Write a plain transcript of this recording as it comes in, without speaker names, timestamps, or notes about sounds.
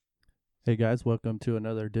Hey guys, welcome to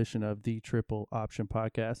another edition of the Triple Option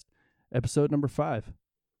Podcast, episode number 5.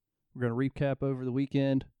 We're going to recap over the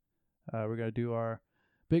weekend. We're going to do our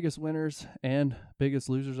biggest winners and biggest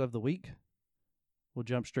losers of the week. We'll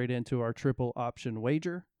jump straight into our triple option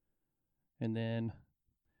wager. And then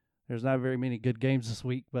there's not very many good games this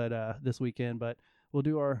weekend, but we'll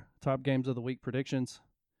do our top games of the week predictions.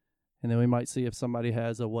 And then we might see if somebody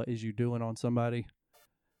has a what is you doing on somebody.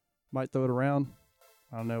 Might throw it around.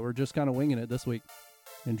 I don't know. We're just kind of winging it this week.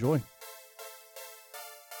 Enjoy.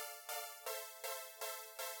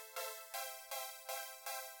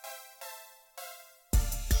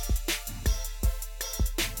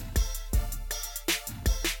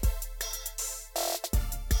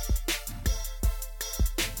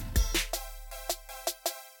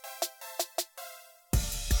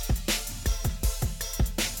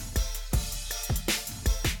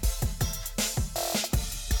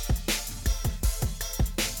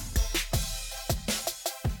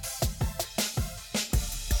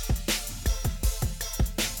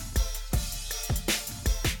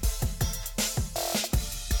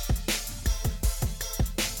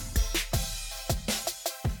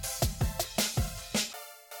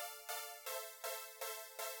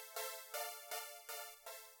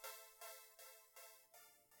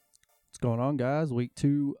 What's going on, guys? Week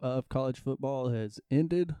 2 of college football has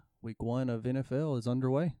ended. Week 1 of NFL is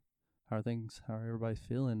underway. How are things? How are everybody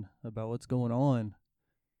feeling about what's going on?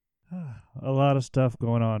 A lot of stuff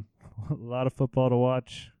going on. A lot of football to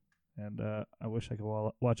watch, and I wish I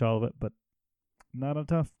could watch all of it, but not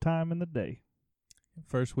enough time in the day.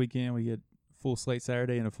 First weekend, we get full slate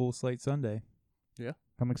Saturday and a full slate Sunday.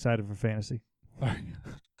 I'm excited for fantasy.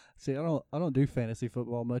 See, I don't do fantasy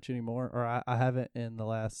football much anymore, or I haven't in the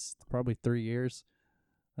last probably 3 years.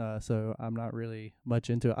 So I'm not really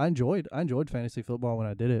much into it. I enjoyed fantasy football when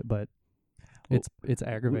I did it, but it's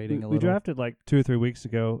aggravating a little. We drafted like 2 or 3 weeks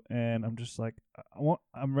ago, and I'm just like,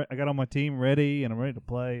 I got on my team ready, and I'm ready to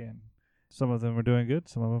play. And some of them are doing good,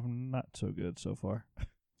 some of them not so good so far.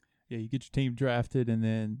 Yeah, you get your team drafted, and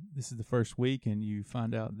then this is the first week, and you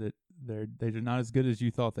find out that they're not as good as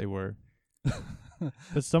you thought they were.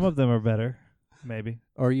 But some of them are better, maybe.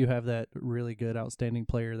 Or you have that really good, outstanding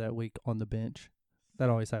player that week on the bench. That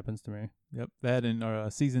always happens to me. Yep, that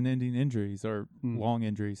and season-ending injuries or long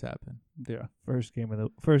injuries happen. Yeah, First game of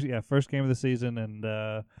the season, and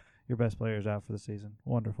your best player is out for the season.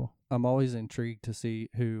 Wonderful. I'm always intrigued to see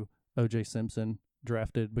who O.J. Simpson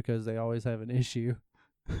drafted because they always have an issue.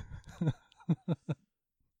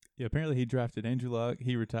 Yeah, apparently he drafted Andrew Luck.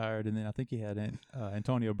 He retired, and then I think he had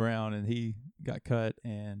Antonio Brown, and he got cut,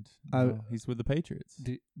 and he's with the Patriots.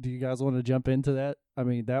 Do you guys want to jump into that? I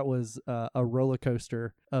mean, that was a roller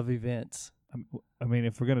coaster of events. I mean,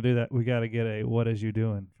 if we're going to do that, we got to get a what is you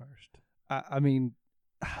doing first. I mean,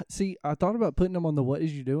 see, I thought about putting him on the what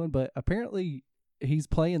is you doing, but apparently he's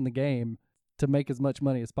playing the game to make as much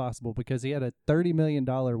money as possible because he had a $30 million,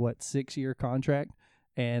 6-year contract,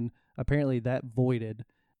 and apparently that voided.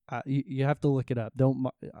 You have to look it up. Don't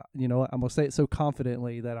you know what? I'm going to say it so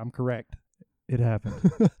confidently that I'm correct. It happened.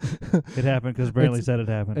 It happened because Brantley said it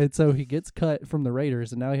happened. And so he gets cut from the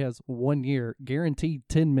Raiders, and now he has 1 year, guaranteed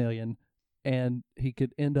 $10 million, and he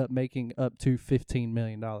could end up making up to $15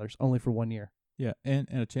 million only for 1 year. Yeah, and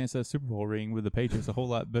a chance at a Super Bowl ring with the Patriots, a whole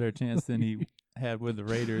lot better chance than he had with the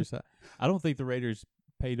Raiders. I don't think the Raiders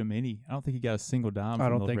paid him any. I don't think he got a single dime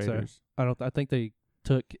from those Raiders. So. I think they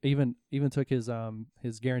took even took his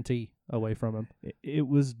guarantee away from him. It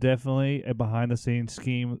was definitely a behind the scenes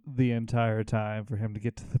scheme the entire time for him to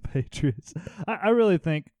get to the Patriots. I really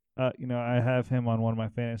think I have him on one of my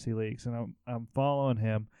fantasy leagues, and I'm following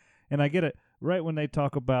him, and I get it right when they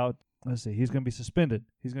talk about, let's see, he's going to be suspended.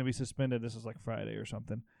 This is like Friday or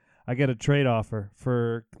something. I get a trade offer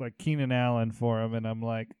for like Keenan Allen for him, and I'm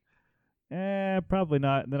like, probably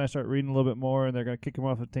not. And then I start reading a little bit more, and they're going to kick him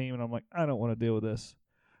off the team, and I'm like, I don't want to deal with this.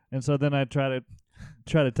 And so then I try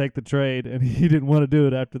to take the trade, and he didn't want to do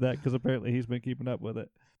it after that because apparently he's been keeping up with it.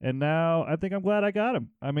 And now I think I'm glad I got him.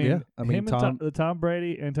 I mean him and Tom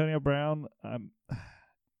Brady, Antonio Brown,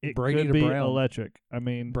 it Brady could be Brown. Electric. I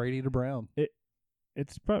mean, Brady to Brown.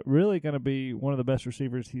 It's really going to be one of the best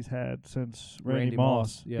receivers he's had since Randy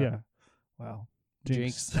Moss. Yeah. Wow.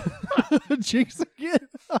 Jinx. Jinx again.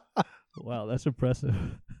 Wow, that's impressive.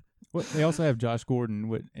 Well, they also have Josh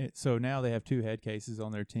Gordon. So now they have 2 head cases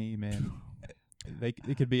on their team, and they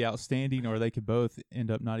could be outstanding, or they could both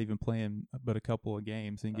end up not even playing but a couple of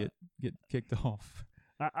games and get kicked off.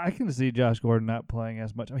 I can see Josh Gordon not playing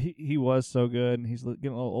as much. I mean, he was so good, and he's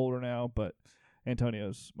getting a little older now, but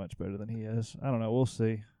Antonio's much better than he is. I don't know. We'll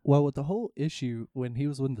see. Well, with the whole issue when he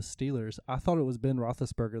was with the Steelers, I thought it was Ben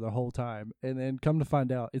Roethlisberger the whole time, and then come to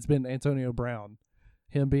find out, it's been Antonio Brown,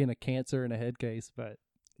 him being a cancer and a head case. But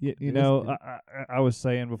You know, I was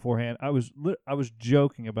saying beforehand, I was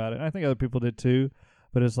joking about it. And I think other people did too,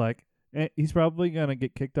 but it's like he's probably going to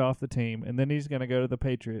get kicked off the team, and then he's going to go to the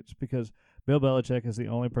Patriots because Bill Belichick is the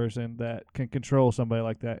only person that can control somebody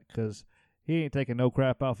like that because he ain't taking no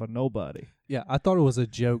crap off of nobody. yeah, I thought it was a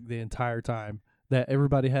joke the entire time that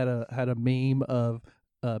everybody had a meme of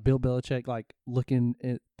Bill Belichick like looking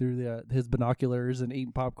through his binoculars and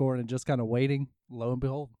eating popcorn and just kind of waiting. Lo and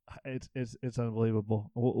behold, It's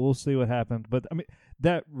unbelievable. We'll see what happens, but I mean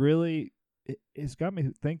that really it's got me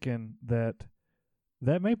thinking that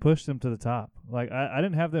may push them to the top. Like I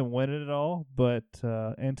didn't have them win it at all, but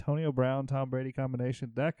Antonio Brown, Tom Brady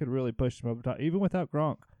combination that could really push them over top, even without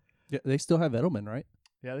Gronk. yeah, they still have Edelman, right?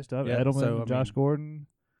 Yeah, they still have Yeah, Edelman, so, I Josh mean, Gordon.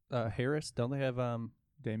 Harris, don't they have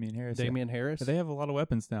Damian Harris. Damian Harris? But they have a lot of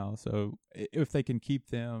weapons now, so if they can keep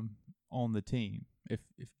them on the team, if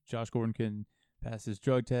Josh Gordon can pass his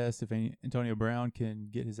drug test, if Antonio Brown can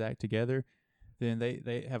get his act together, then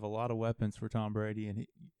they have a lot of weapons for Tom Brady. And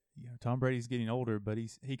Tom Brady's getting older, but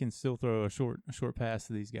he can still throw a short pass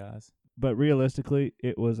to these guys. But realistically,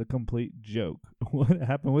 it was a complete joke. What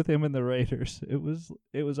happened with him and the Raiders? It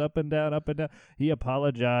was up and down, up and down. He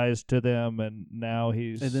apologized to them, and now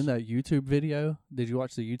he's. And then that YouTube video. Did you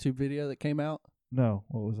watch the YouTube video that came out No,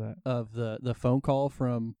 what was that? of the phone call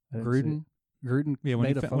from I didn't see Gruden? Gruden Yeah,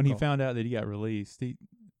 made a phone he call. found out that he got released,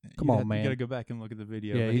 Come on, man. You got to go back and look at the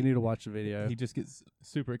video. Yeah, but you need to watch the video. He just gets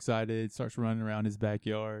super excited, starts running around his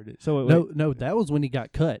backyard. So No, that was when he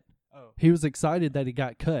got cut. Oh. He was excited that he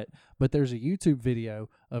got cut, but there's a YouTube video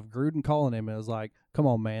of Gruden calling him and it was like, "Come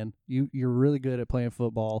on, man, you're really good at playing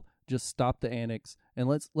football. Just stop the antics and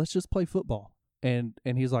let's just play football." And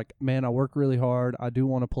he's like, "Man, I work really hard. I do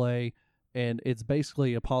want to play." And it's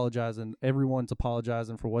basically apologizing. Everyone's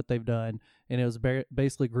apologizing for what they've done, and it was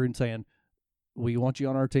basically Gruden saying, "We want you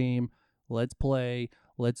on our team. Let's play.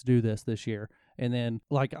 Let's do this year." And then,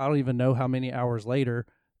 like, I don't even know how many hours later,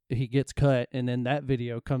 he gets cut, and then that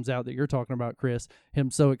video comes out that you're talking about, Chris.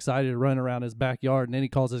 Him so excited to run around his backyard, and then he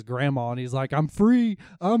calls his grandma, and he's like, "I'm free.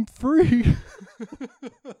 I'm free."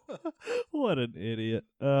 What an idiot.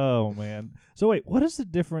 Oh, man. So, wait, what is the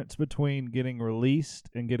difference between getting released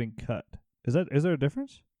and getting cut? Is there a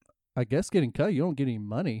difference? I guess getting cut, you don't get any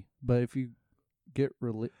money, but if you get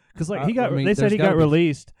released, Because, like, they they said said he got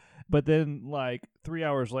released, but then, like, 3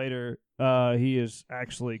 hours later, he is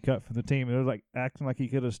actually cut from the team. It was, like, acting like he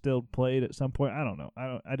could have still played at some point. I don't know.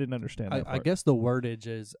 I didn't understand that I part. guess the wordage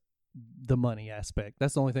is the money aspect.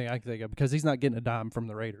 That's the only thing I can think of because he's not getting a dime from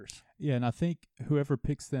the Raiders. Yeah, and I think whoever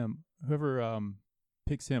picks him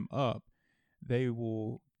up,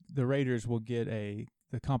 the Raiders will get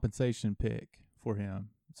the compensation pick for him.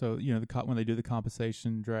 So when they do the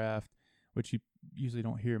compensation draft, which you usually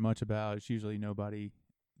don't hear much about, it's usually nobody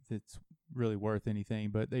that's really worth anything.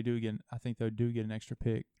 But they do get, I think they do get an extra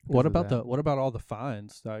pick. What about all the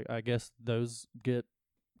fines? I guess those get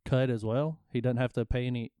cut as well. He doesn't have to pay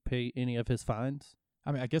any of his fines.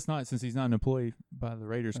 I mean, I guess not, since he's not an employee by the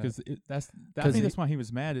Raiders. Because I 'Cause think that's why he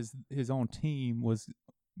was mad. Is his own team was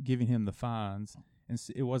giving him the fines, and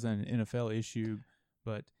it wasn't an NFL issue.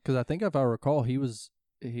 But Because I think if I recall, he was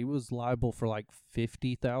liable for like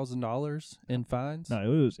 $50,000 in fines.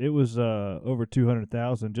 No, it was over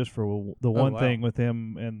 200,000 just for the one wow. thing with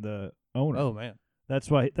him and the owner. Oh man, That's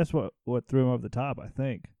what threw him over the top, I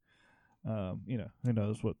think. Who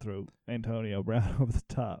knows what threw Antonio Brown over the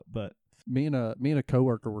top, but me and a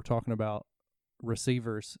coworker were talking about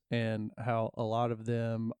receivers and how a lot of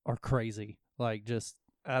them are crazy, like just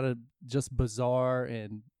bizarre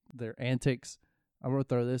and their antics. I'm going to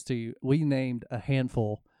throw this to you. We named a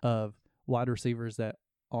handful of wide receivers that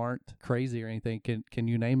aren't crazy or anything. Can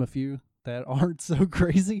you name a few that aren't so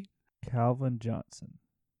crazy? Calvin Johnson.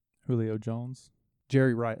 Julio Jones.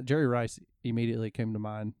 Jerry Rice immediately came to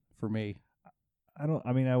mind for me. I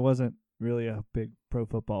wasn't really a big pro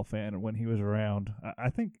football fan when he was around.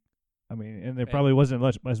 And there probably wasn't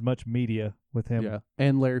as much media with him. Yeah.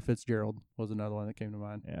 And Larry Fitzgerald was another one that came to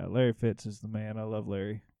mind. Yeah, Larry Fitz is the man. I love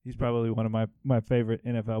Larry. He's probably one of my favorite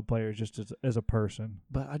NFL players just as a person.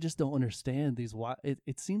 But I just don't understand these wide.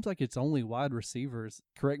 It seems like it's only wide receivers.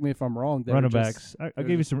 Correct me if I'm wrong. Running backs. I'll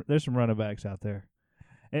give you some. There's some running backs out there,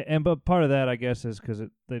 but part of that I guess is because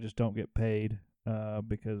they just don't get paid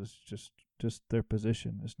because it's just their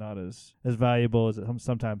position is not as valuable as it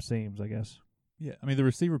sometimes seems. I guess. Yeah, I mean the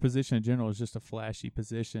receiver position in general is just a flashy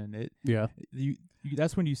position.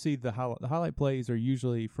 That's when you see the highlight plays are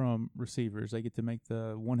usually from receivers. They get to make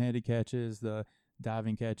the one-handed catches, the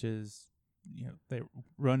diving catches. They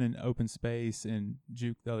run in open space and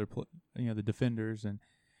juke the other the defenders, and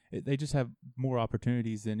they just have more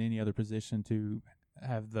opportunities than any other position to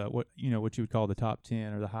have what you would call the top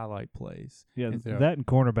 10 or the highlight plays. Yeah, that and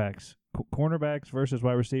cornerbacks. Cornerbacks versus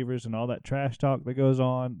wide receivers and all that trash talk that goes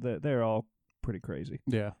on, they're all pretty crazy.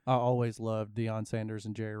 Yeah, I always loved Deion Sanders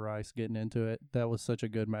and Jerry Rice getting into it. That was such a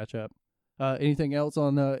good matchup. Anything else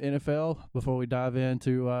on the NFL before we dive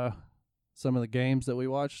into some of the games that we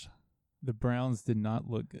watched? The Browns did not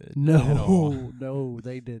look good. No,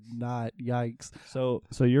 they did not. Yikes. So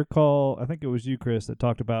your call, I think it was you, Chris, that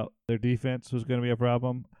talked about their defense was going to be a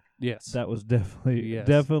problem. Yes. That was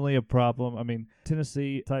definitely a problem. I mean,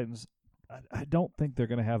 Tennessee Titans, I don't think they're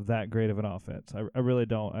going to have that great of an offense. I really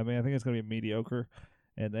don't. I mean, I think it's going to be mediocre,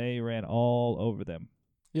 and they ran all over them.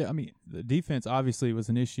 Yeah, I mean, the defense obviously was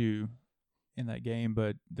an issue in that game,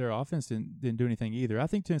 but their offense didn't do anything either. I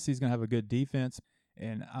think Tennessee's going to have a good defense,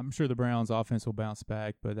 and I'm sure the Browns' offense will bounce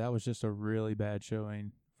back, but that was just a really bad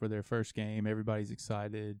showing for their first game. Everybody's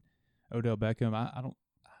excited. Odell Beckham,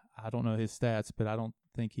 I don't know his stats, but I don't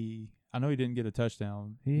think I know he didn't get a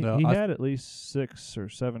touchdown. He had at least 6 or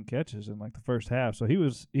 7 catches in like the first half, so he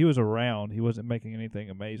was around. He wasn't making anything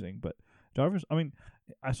amazing, but Jarvis, I mean,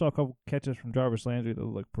 I saw a couple catches from Jarvis Landry that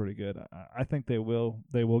looked pretty good. I think they will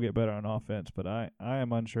get better on offense, but I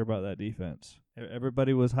am unsure about that defense.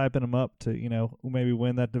 Everybody was hyping them up to, maybe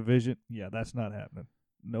win that division. Yeah, that's not happening.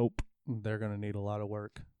 Nope. They're going to need a lot of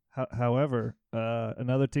work. However,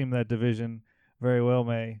 another team in that division very well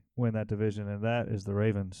may win that division, and that is the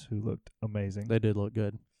Ravens, who looked amazing. They did look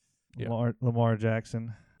good. Yeah. Lamar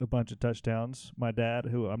Jackson, a bunch of touchdowns. My dad,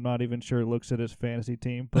 who I'm not even sure looks at his fantasy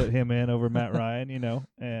team, put him in over Matt Ryan,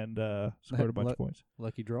 and scored a bunch of points.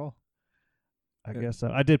 Lucky draw. I guess so.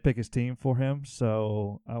 I did pick his team for him,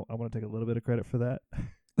 so I want to take a little bit of credit for that.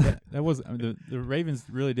 Yeah, that was the Ravens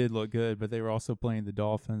really did look good, but they were also playing the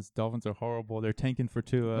Dolphins. Dolphins are horrible. They're tanking for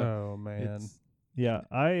Tua. Oh man. Yeah,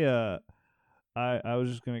 I was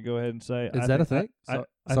just going to go ahead and say, is that a thing?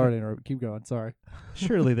 Sorry to interrupt. Keep going. Sorry.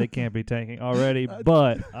 Surely they can't be tanking already,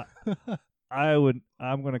 but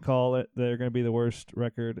I'm going to call it. They're going to be the worst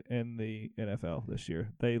record in the NFL this year.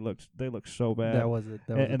 They look so bad. That was it.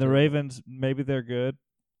 And the Ravens, maybe they're good,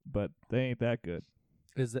 but they ain't that good.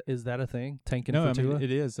 Is that a thing? Tanking for Tua?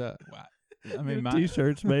 It is. I mean, my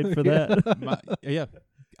T-shirts made for that. Yeah.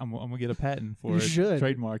 I'm gonna get a patent for you it. Should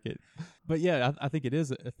trademark it. But yeah, I think it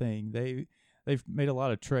is a thing. They've made a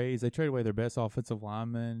lot of trades. They traded away their best offensive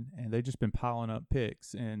linemen, and they've just been piling up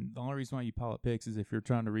picks. And the only reason why you pile up picks is if you're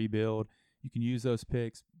trying to rebuild. You can use those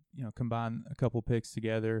picks, combine a couple picks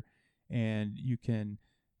together, and you can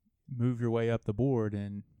move your way up the board.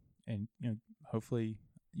 And hopefully,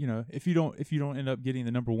 if you don't end up getting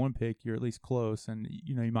the number 1 pick, you're at least close. And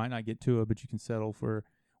you might not get Tua, but you can settle for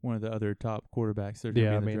one of the other top quarterbacks.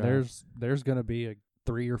 Yeah, I mean, there's going to be a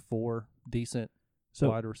 3 or 4 decent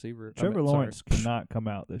wide receiver. Trevor Lawrence cannot come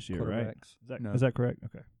out this year, right? Is that correct?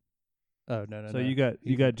 Okay. Oh no. So you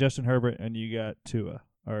got Justin Herbert and you got Tua,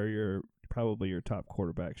 are probably your top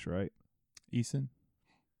quarterbacks, right? Eason.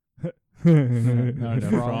 No.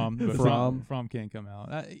 Fromm can't come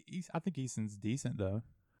out. I think Eason's decent though.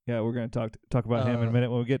 Yeah, we're going to talk about him in a minute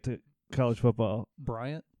when we get to college football.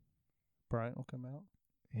 Bryant will come out.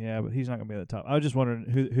 Yeah, but he's not going to be at the top. I was just wondering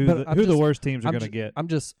who the worst teams are going to get. I'm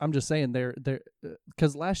just saying they're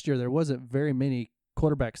because last year there wasn't very many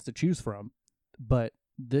quarterbacks to choose from, but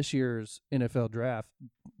this year's NFL draft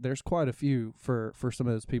there's quite a few for some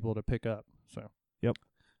of those people to pick up. So yep.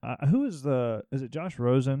 Who is is it Josh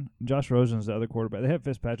Rosen? Josh Rosen's the other quarterback. They have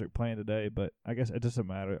Fitzpatrick playing today, but I guess it doesn't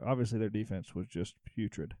matter. Obviously, their defense was just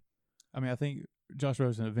putrid. I mean, I think Josh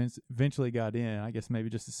Rosen eventually got in. I guess maybe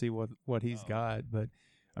just to see what he's got, but.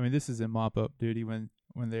 I mean, this is in mop-up duty when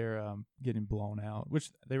they're getting blown out,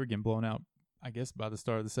 which they were getting blown out, I guess, by the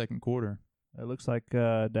start of the second quarter. It looks like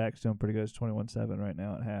Dak's doing pretty good. It's 21-7 right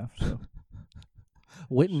now at half. So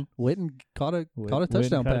Witten caught a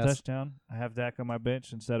touchdown pass. Caught a touchdown. I have Dak on my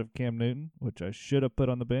bench instead of Cam Newton, which I should have put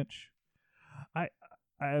on the bench. I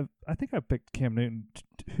think I picked Cam Newton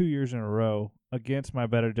 2 years in a row against my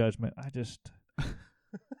better judgment.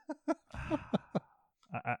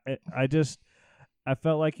 I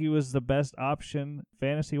felt like he was the best option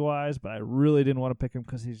fantasy-wise, but I really didn't want to pick him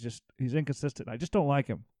because he's inconsistent. I just don't like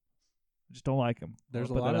him.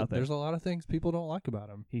 There's a lot of things people don't like about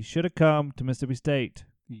him. He should have come to Mississippi State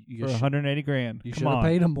for $180,000. You should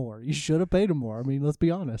have paid him more. I mean, let's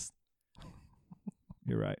be honest.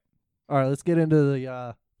 You're right. All right, let's get into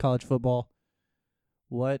the college football.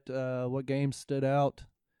 What games stood out?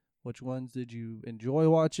 Which ones did you enjoy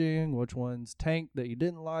watching? Which ones tanked that you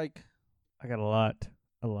didn't like? I got a lot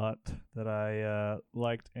that I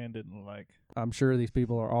liked and didn't like. I'm sure these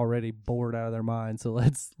people are already bored out of their minds. So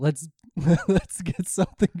let's let's get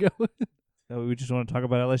something going. So we just want to talk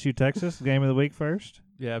about LSU Texas game of the week first.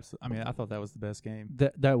 Yeah, I mean, I thought that was the best game.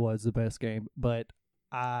 That was the best game, but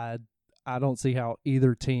I don't see how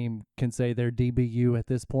either team can say they're DBU at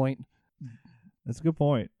this point. That's a good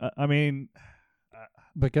point. I mean,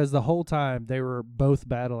 because the whole time they were both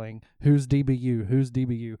battling who's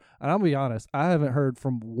DBU. And I'll be honest, I haven't heard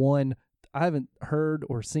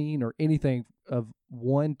or seen or anything of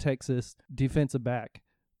one Texas defensive back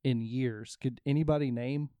in years. Could anybody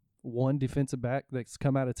name one defensive back that's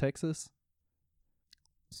come out of Texas?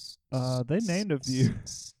 they named a few.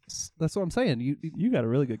 That's what I'm saying. You got a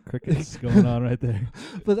really good crickets going on right there.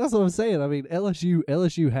 But that's what I'm saying. I mean,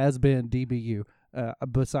 LSU has been DBU.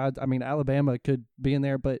 Besides, I mean, Alabama could be in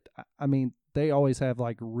there, but I mean, they always have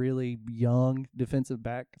like really young defensive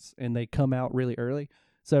backs, and they come out really early.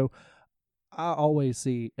 So I always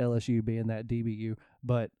see LSU being that DBU.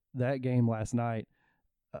 But that game last night,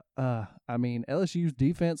 I mean, LSU's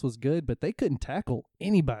defense was good, but they couldn't tackle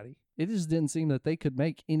anybody. It just didn't seem that they could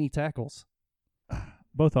make any tackles.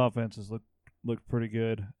 Both offenses looked pretty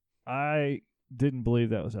good. I didn't believe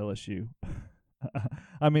that was LSU.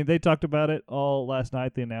 I mean, they talked about it all last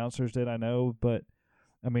night. The announcers did, I know, but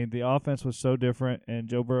I mean, the offense was so different, and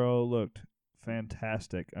Joe Burrow looked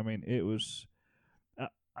fantastic. I mean, it was.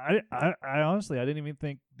 I honestly, I didn't even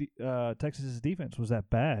think Texas's defense was that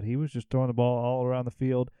bad. He was just throwing the ball all around the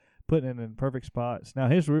field, putting it in perfect spots. Now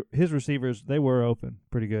his receivers, they were open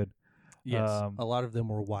pretty good. Yes, a lot of them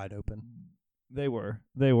were wide open. They were,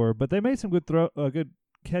 but they made some good good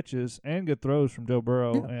catches and good throws from Joe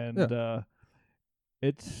Burrow,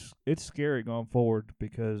 it's scary going forward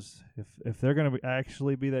because if they're going to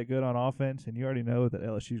actually be that good on offense, and you already know that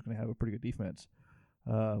LSU is going to have a pretty good defense.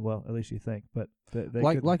 Well, at least you think, but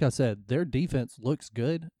like I said, their defense looks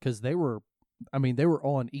good because they were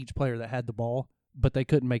on each player that had the ball, but they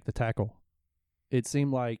couldn't make the tackle. It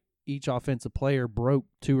seemed like each offensive player broke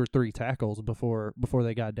 2 or 3 tackles before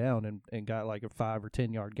they got down and got like a 5 or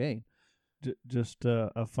 10 yard gain. Just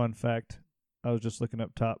a fun fact. I was just looking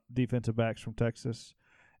up top defensive backs from Texas,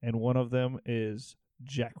 and one of them is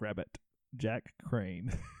Jack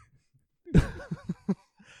Crane.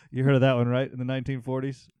 You heard of that one, right? In the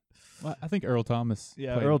 1940s? Well, I think Earl Thomas.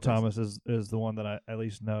 Yeah, Earl Thomas is the one that I at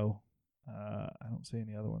least know. I don't see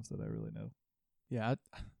any other ones that I really know. Yeah,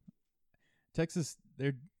 Texas,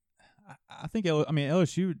 I think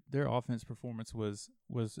LSU, their offense performance was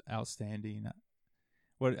outstanding.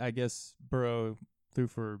 What I guess Burrow threw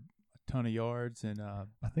for a ton of yards, and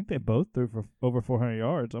I think they both threw for over 400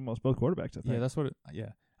 yards. Almost both quarterbacks, I think. Yeah, that's what.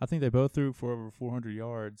 I think they both threw for over 400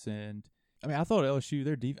 yards, and I mean, I thought LSU,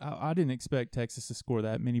 their I didn't expect Texas to score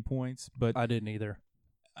that many points, but I didn't either.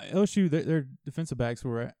 LSU, their defensive backs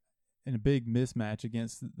were in a big mismatch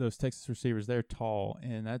against those Texas receivers. They're tall,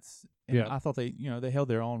 and I thought they held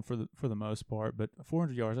their own for the most part, but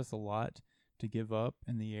 400 yards, that's a lot to give up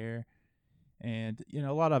in the air. And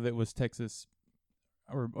a lot of it was Texas,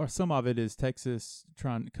 or some of it is Texas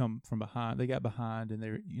trying to come from behind. They got behind,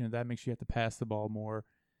 and that makes you have to pass the ball more.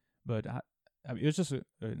 But I mean, it was just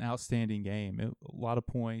an outstanding game. A lot of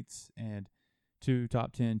points and 2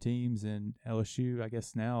 top 10 teams, and LSU, I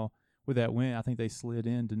guess now with that win, I think they slid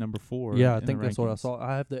into number 4. Yeah, I think that's what I saw.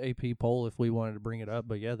 I have the AP poll if we wanted to bring it up,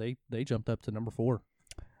 but yeah, they jumped up to number 4.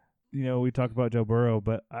 We talked about Joe Burrow,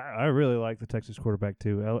 but I really like the Texas quarterback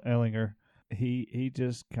too, Ellinger. He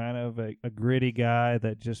just kind of a gritty guy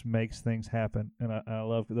that just makes things happen, and I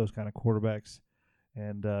love those kind of quarterbacks.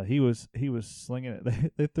 And he was slinging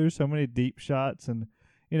it. They threw so many deep shots, and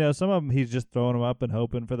some of them he's just throwing them up and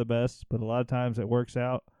hoping for the best. But a lot of times it works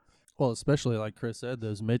out. Well, especially like Chris said,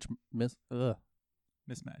 those mismatch.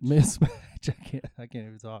 I can't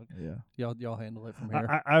even talk. Yeah, y'all handle it from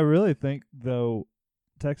here. I really think though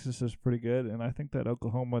Texas is pretty good, and I think that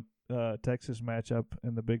Oklahoma Texas matchup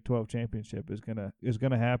in the Big 12 championship is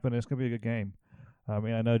gonna happen. It's gonna be a good game. I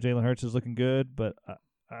mean, I know Jalen Hurts is looking good, but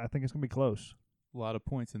I think it's gonna be close. A lot of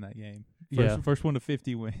points in that game. First one to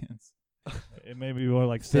 50 wins. It may be more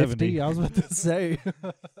like 70. I was about to say.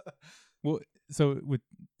 Well, so with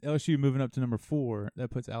LSU moving up to number 4,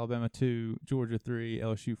 that puts Alabama 2, Georgia 3,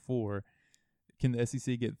 LSU 4. Can the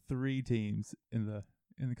SEC get 3 teams in the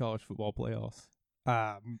college football playoffs?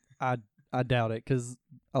 I doubt it, because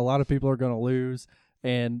a lot of people are going to lose,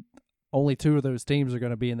 and only 2 of those teams are going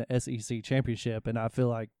to be in the SEC championship, and I feel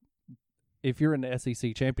like if you're in the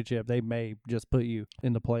SEC championship, they may just put you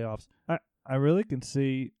in the playoffs. I really can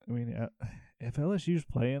see. I mean, if LSU's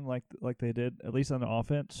playing like they did, at least on the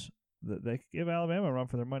offense, that they could give Alabama a run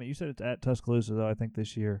for their money. You said it's at Tuscaloosa, though. I think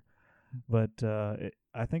this year, but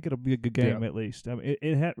I think it'll be a good game at least. I mean,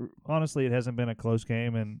 it had honestly, it hasn't been a close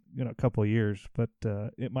game in a couple of years, but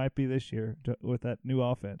it might be this year with that new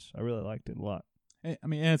offense. I really liked it a lot. I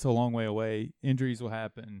mean, and it's a long way away. Injuries will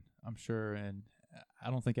happen, I'm sure, and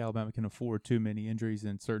I don't think Alabama can afford too many injuries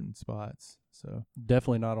in certain spots. So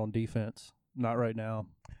Definitely not on defense. Not right now.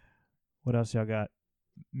 What else y'all got?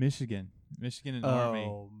 Michigan and Army.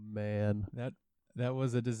 Oh, man. That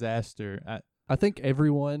was a disaster. I think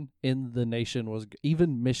everyone in the nation was,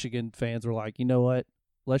 even Michigan fans were like, you know what?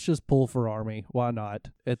 Let's just pull for Army. Why not?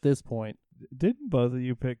 At this point. Didn't both of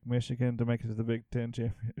you pick Michigan to make it to the Big Ten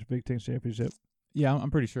championship? Yeah,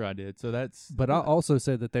 I'm pretty sure I did. So that's. But I also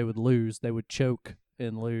said that they would lose. They would choke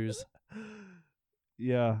and lose.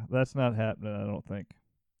 Yeah, that's not happening. I don't think.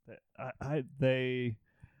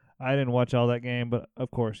 I didn't watch all that game, but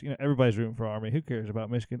of course, everybody's rooting for Army. Who cares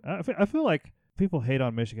about Michigan? I feel like people hate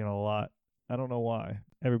on Michigan a lot. I don't know why.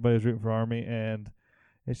 Everybody's rooting for Army, and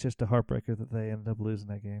it's just a heartbreaker that they ended up losing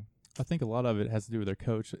that game. I think a lot of it has to do with their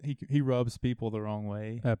coach. He rubs people the wrong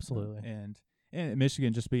way. Absolutely. And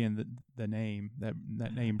Michigan just being the name, that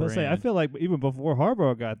name But brand. I feel like even before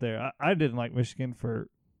Harbaugh got there, I didn't like Michigan for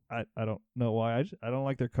I don't know why. I don't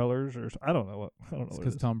like their colors, or I don't know what. I don't know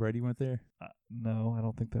because Tom Brady went there. No, I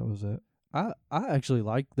don't think that was it. I actually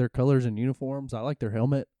like their colors and uniforms. I like their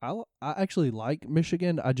helmet. I actually like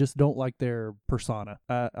Michigan. I just don't like their persona.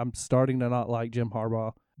 I'm starting to not like Jim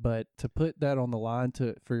Harbaugh. But to put that on the line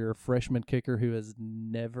for your freshman kicker who has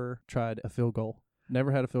never tried a field goal,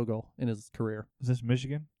 never had a field goal in his career. Is this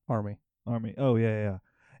Michigan? Army. Oh yeah.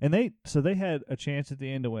 And they had a chance at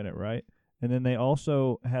the end to win it, right? And then they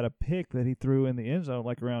also had a pick that he threw in the end zone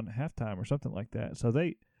like around halftime or something like that. So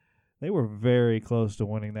they were very close to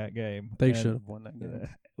winning that game. They should have won that game.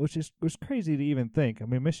 Which was crazy to even think. I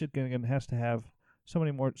mean, Michigan has to have so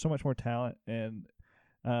much more talent, and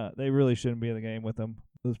they really shouldn't be in the game with them.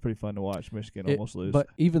 It was pretty fun to watch Michigan almost lose. But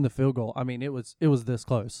even the field goal, I mean, it was this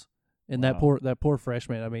close. And Wow. that poor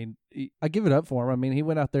freshman, I mean, I give it up for him. I mean, he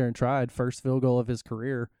went out there and tried, first field goal of his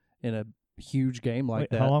career in a huge game like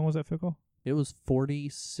that. How long was that field goal? It was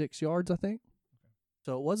 46 yards, I think.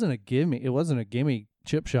 So it wasn't a gimme. It wasn't a gimme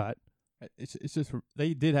chip shot. It's just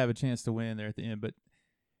they did have a chance to win there at the end, but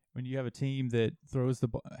when you have a team that throws the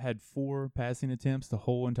ball, had 4 passing attempts the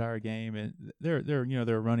whole entire game, and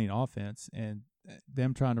they're running offense, and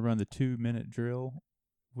them trying to run the 2-minute drill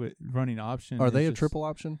with running option. Are they a triple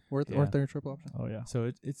option? Weren't they a triple option? Oh yeah.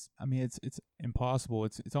 So it's impossible.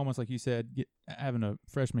 It's almost like you said, having a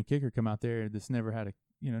freshman kicker come out there that's never had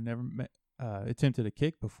attempted a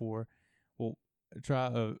kick before. Well,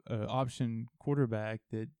 try a option quarterback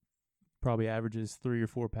that probably averages 3 or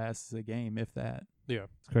 4 passes a game, if that. Yeah,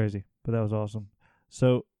 It's crazy, but that was awesome.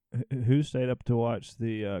 So, who stayed up to watch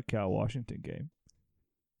the Cal Washington game?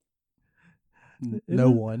 No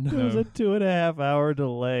one. It was a 2.5 hour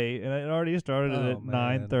delay, and it already started at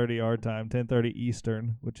man. 9:30 our time, 10:30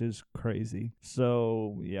 Eastern, which is crazy.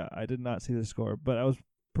 So yeah, I did not see the score, but I was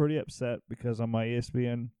pretty upset because on my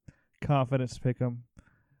ESPN confidence pick'em,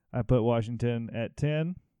 I put Washington at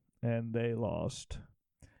 10, and they lost.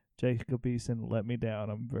 Jacob Eason let me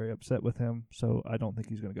down. I'm very upset with him, so I don't think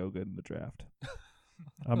he's going to go good in the draft.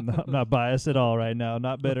 I'm not biased at all right now.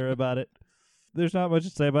 Not bitter about it. There's not much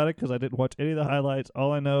to say about it because I didn't watch any of the highlights.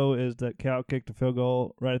 All I know is that Cal kicked a field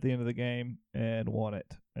goal right at the end of the game and won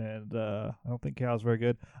it. And I don't think Cal's very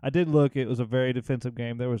good. I did look. It was a very defensive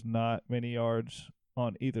game. There was not many yards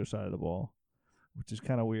on either side of the ball, which is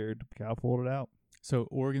kind of weird. Cal pulled it out. So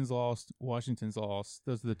Oregon's lost, Washington's lost.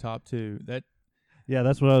 Those are the top 2. Yeah,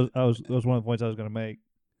 that's what that was one of the points I was going to make.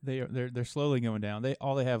 They're slowly going down.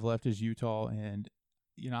 All they have left is Utah, and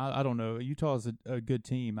I don't know. Utah is a good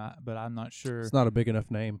team, but I'm not sure. It's not a big enough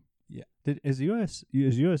name. Yeah. Is USC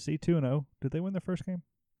 2-0? Did they win their first game?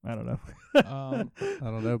 I don't know. I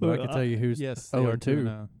don't know, but I can tell you who's Yes, they 0 are 2.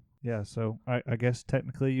 2-0. Yeah, so I guess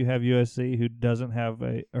technically you have USC who doesn't have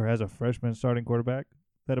has a freshman starting quarterback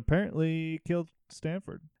that apparently killed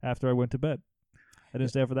Stanford after I went to bed. I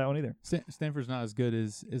didn't stay up for that one either. Stanford's not as good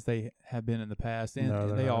as they have been in the past, and No,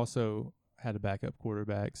 they're they not. also had a backup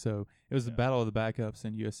quarterback. So it was the battle of the backups,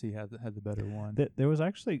 and USC had the better one. There was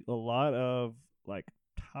actually a lot of like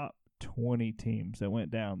top 20 teams that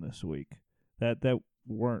went down this week that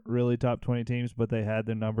weren't really top 20 teams, but they had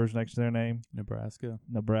their numbers next to their name. Nebraska,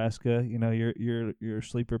 your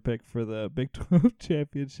sleeper pick for the Big 12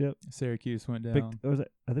 championship. Syracuse went down.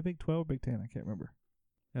 Are they Big 12 or Big 10? I can't remember.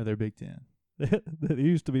 No, they're Big Ten. They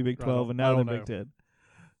used to be Big I 12, don't- and I now they're don't Big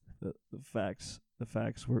 10. The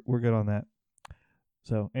facts. We're good on that.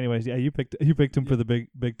 So, anyways, yeah, you picked them for the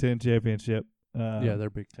Big 10 championship. Yeah, they're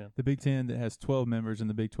Big Ten. The Big Ten that has 12 members and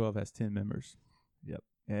the Big 12 has 10 members.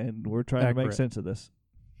 and we're trying to make Accurate. sense of this.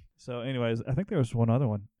 So, anyways, I think there was one other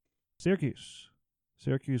one. Syracuse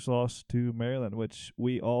lost to Maryland, which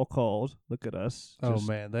we all called. Look at us. Oh Just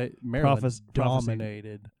man, Maryland prophecy.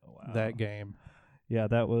 dominated Wow. that game. Yeah,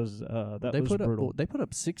 that was They put brutal.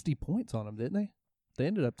 up 60 points on them, didn't they? They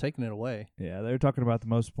ended up taking it away. Yeah, they were talking about the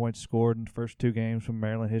most points scored in the first two games from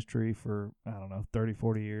Maryland history for, I don't know, 30,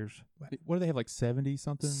 40 years. What do they have, like 70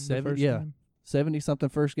 something? Yeah. 70 something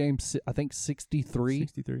first game. I think 63.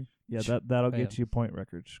 63. Yeah, that'll Man. get you point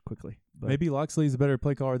records quickly. But Maybe Loxley's a better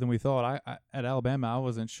play caller than we thought. I at Alabama, I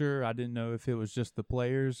wasn't sure. I didn't know if it was just the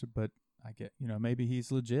players, but I get, maybe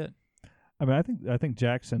he's legit. I mean, I think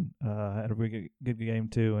Jackson had a really good game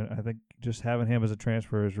too, and I think just having him as a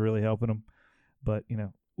transfer is really helping him. But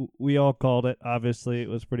we all called it. Obviously, it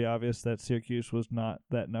was pretty obvious that Syracuse was not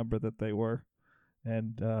that number that they were,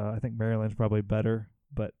 and I think Maryland's probably better.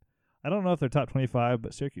 But I don't know if they're top 25.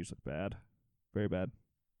 But Syracuse looked bad, very bad.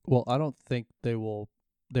 Well, I don't think they will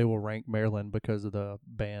rank Maryland because of the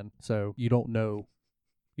ban. So you don't know.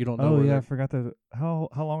 You don't know. Oh where yeah, I they're- forgot that. How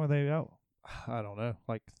long are they out? I don't know,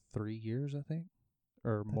 like 3 years, I think,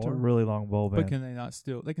 or That's more. a really long bowl ban. But can they not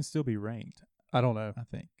still? They can still be ranked, I don't know. I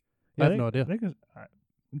think. I have no idea.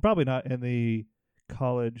 Probably not in the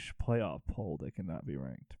college playoff poll. They cannot be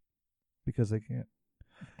ranked because they can't.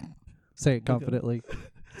 Say it confidently.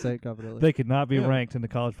 Say it confidently. They could not be Yeah. ranked in the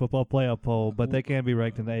college football playoff poll, but they can be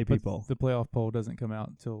ranked in the AP But poll. the playoff poll doesn't come out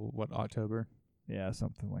until October. Yeah,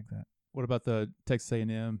 something like that. What about the Texas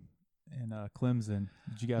A&M and Clemson?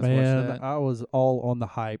 Did you guys Man, watch that? I was all on the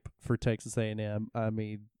hype for Texas A&M. I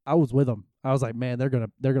mean, I was with them. I was like, man, they're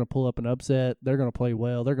gonna pull up an upset. They're gonna play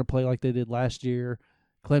well. They're gonna play like they did last year.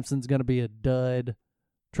 Clemson's gonna be a dud.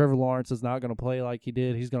 Trevor Lawrence is not gonna play like he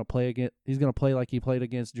did. He's gonna play like he played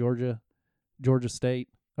against Georgia State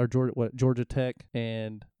or Georgia Tech.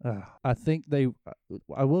 And I think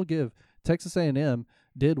I will give Texas A&M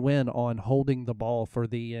did win on holding the ball for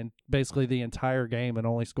basically the entire game and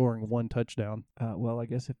only scoring one touchdown. Well, I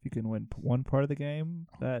guess if you can win one part of the game,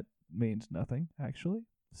 that means nothing, actually.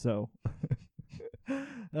 So,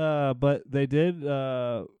 but they did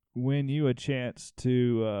win you a chance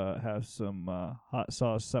to have some hot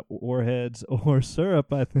sauce warheads or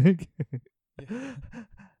syrup, I think.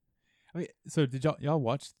 I mean, so did y'all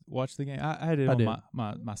watch the game? I had it I on did.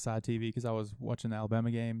 my side TV because I was watching the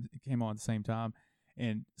Alabama game. It came on at the same time,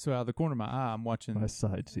 and so out of the corner of my eye, I'm watching My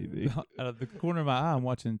side TV. out of the corner of my eye, I'm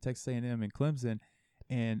watching Texas A&M and Clemson,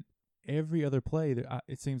 and every other play,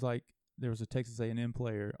 it seems like there was a Texas A&M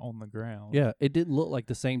player on the ground. Yeah, it didn't look like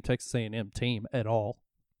the same Texas A&M team at all.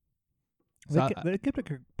 So They kept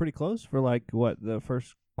it pretty close for the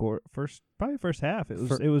first half. It was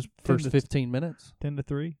Fir- it was First 10 15 minutes.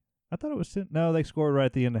 10-3. I thought it was 10. No, they scored right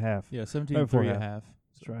at the end of half. yeah, Right 17-3 before at half. half.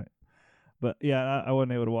 That's right. But yeah, I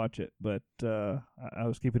wasn't able to watch it, but I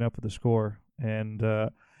was keeping up with the score. And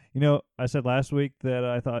I said last week that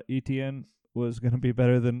I thought ETN was going to be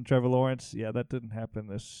better than Trevor Lawrence. Yeah, that didn't happen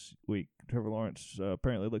this week. Trevor Lawrence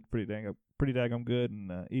apparently looked pretty daggum good, and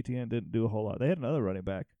ETN didn't do a whole lot. They had another running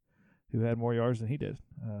back who had more yards than he did.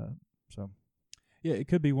 So Yeah, it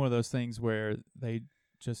could be one of those things where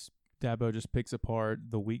Dabo just picks apart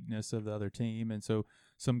the weakness of the other team, and so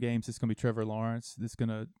some games it's going to be Trevor Lawrence that's going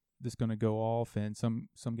to go off, and some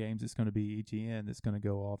games it's going to be ETN that's going to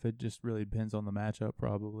go off. It just really depends on the matchup,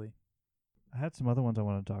 probably. I had some other ones I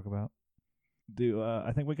wanted to talk about.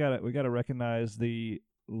 I think we gotta recognize the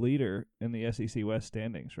leader in the SEC West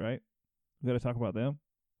standings, right? We got to talk about them.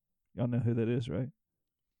 Y'all know who that is, right?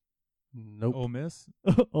 Nope. Ole Miss,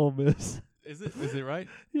 Ole Miss. is it right?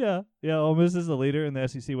 Yeah. Ole Miss is the leader in the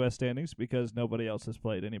SEC West standings because nobody else has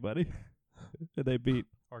played anybody. They beat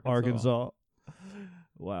Arkansas.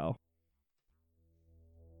 Wow.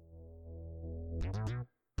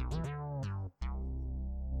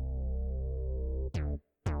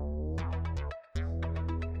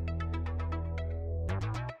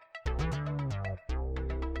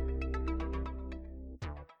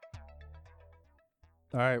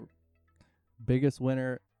 All right. Biggest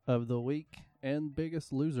winner of the week and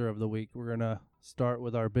biggest loser of the week. We're going to start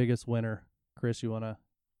with our biggest winner. Chris, you want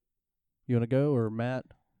to go, or Matt?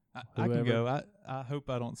 I can Whoever. go. I hope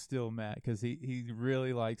I don't steal Matt because he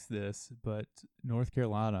really likes this. But North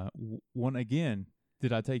Carolina won again.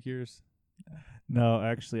 Did I take yours? No,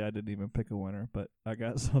 actually, I didn't even pick a winner, but I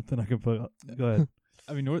got something I can put up. Go ahead.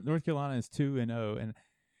 I mean, North Carolina is 2-0, and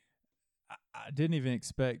I didn't even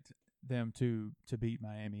expect them to beat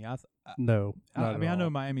Miami. No, I mean, I know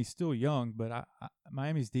Miami's still young, but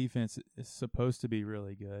Miami's defense is supposed to be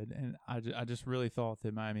really good, and I just really thought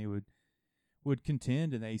that Miami would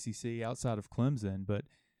contend in the ACC outside of Clemson, but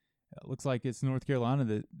it looks like it's North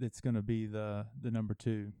Carolina that's going to be the number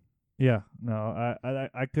 2. Yeah, no,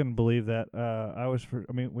 I couldn't believe that.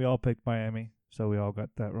 We all picked Miami, so we all got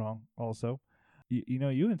that wrong also. You know,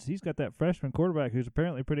 UNC's got that freshman quarterback who's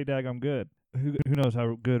apparently pretty daggone good. Who knows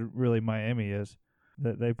how good really Miami is?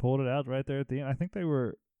 That they pulled it out right there at the end. I think they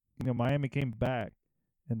were, Miami came back,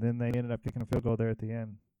 and then they ended up kicking a field goal there at the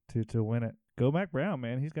end to win it. Go Mac Brown,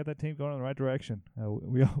 man. He's got that team going in the right direction.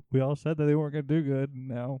 We all said that they weren't going to do good, and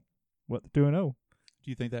now, what, 2-0.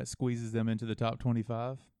 Do you think that squeezes them into the top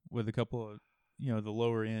 25 with a couple of, the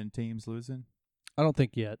lower end teams losing? I don't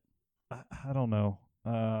think yet. I don't know.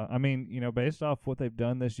 I mean, based off what they've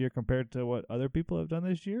done this year compared to what other people have done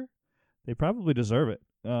this year, they probably deserve it.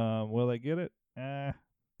 Will they get it?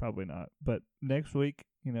 Probably not. But next week,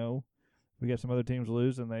 we get some other teams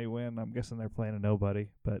lose and they win. I'm guessing they're playing a nobody,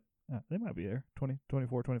 but they might be there. 20,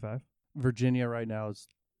 24, 25. Virginia right now is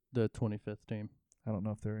the 25th team. I don't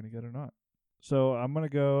know if they're any good or not. So I'm going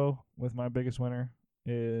to go with my biggest winner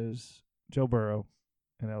is Joe Burrow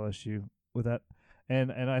and LSU with that.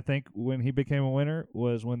 And I think when he became a winner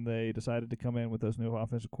was when they decided to come in with those new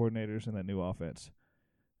offensive coordinators and that new offense.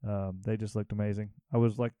 They just looked amazing. I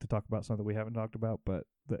would like to talk about something we haven't talked about, but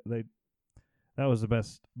that was the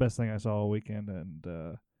best thing I saw all weekend,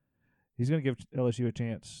 and he's going to give LSU a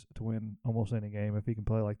chance to win almost any game if he can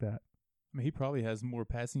play like that. I mean, he probably has more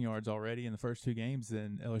passing yards already in the first 2 games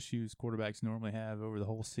than LSU's quarterbacks normally have over the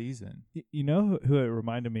whole season. You know who it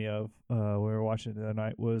reminded me of we were watching the other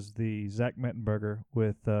night was the Zach Mettenberger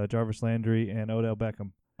with Jarvis Landry and Odell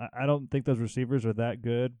Beckham. I don't think those receivers are that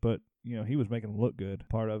good, but he was making them look good,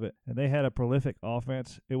 part of it. And they had a prolific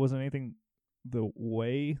offense. It wasn't anything the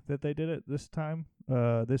way that they did it this time,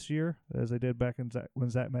 this year, as they did back when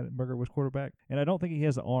Zach Mettenberger was quarterback. And I don't think he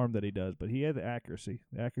has the arm that he does, but he had the accuracy.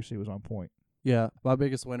 The accuracy was on point. Yeah, my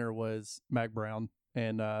biggest winner was Mac Brown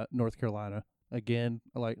and North Carolina. Again,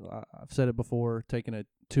 like I've said it before, taking a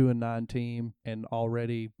 2-9 team and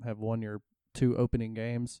already have won your 2 opening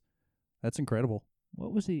games. That's incredible.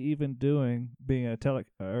 What was he even doing being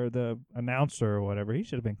the announcer or whatever? He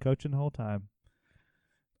should have been coaching the whole time.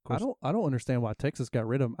 I don't understand why Texas got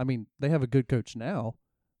rid of him. I mean, they have a good coach now,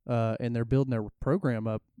 and they're building their program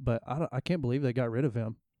up, but I can't believe they got rid of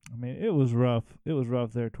him. I mean, it was rough. It was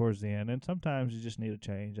rough there towards the end, and sometimes you just need a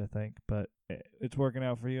change, I think. But it's working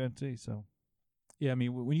out for UNC, so. Yeah, I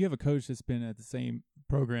mean, when you have a coach that's been at the same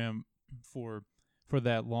program for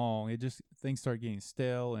that long, things start getting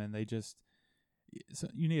stale, and so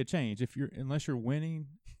you need a change. Unless you're winning,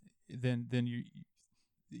 then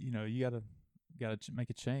you gotta make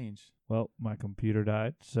a change. Well, my computer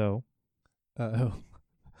died, so.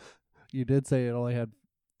 You did say it only had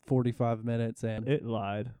 45 minutes, and it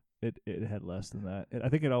lied. It had less than that. I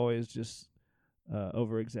think it always just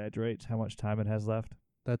over exaggerates how much time it has left.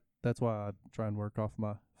 That's why I try and work off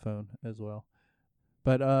my phone as well.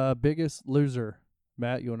 But biggest loser,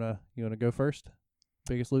 Matt, you wanna go first?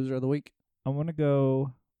 Biggest loser of the week. I'm gonna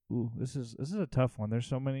go. Ooh, this is a tough one. There's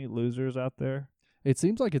so many losers out there. It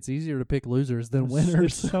seems like it's easier to pick losers than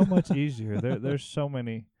winners. It's so much easier. There's so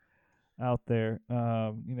many out there.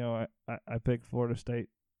 I picked Florida State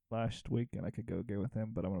last week, and I could go with them,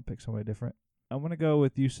 but I'm gonna pick somebody different. I'm gonna go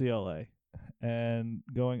with UCLA, and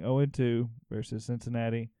going 0-2 versus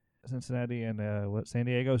Cincinnati and San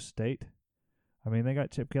Diego State. I mean, they got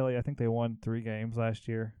Chip Kelly. I think they won 3 games last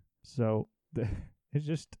year, so it's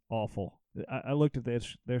just awful. I looked at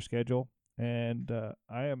their schedule, and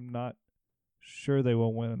I am not sure they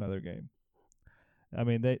will win another game. I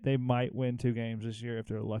mean, they might win 2 games this year if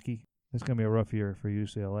they're lucky. It's going to be a rough year for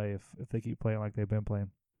UCLA if they keep playing like they've been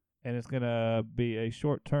playing. And it's going to be a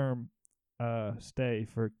short-term stay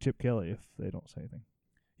for Chip Kelly if they don't say anything.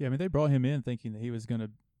 Yeah, I mean, they brought him in thinking that he was going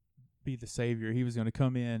to be the savior. He was going to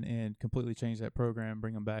come in and completely change that program,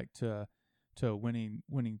 bring them back to a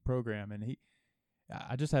winning program. And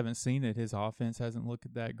I just haven't seen it. His offense hasn't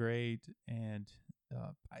looked that great, and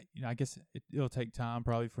I guess it'll take time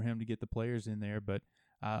probably for him to get the players in there. But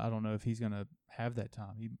I don't know if he's going to have that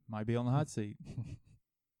time. He might be on the hot seat.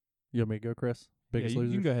 You want me to go, Chris? Biggest loser?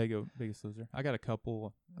 You can go ahead and go biggest loser. I got a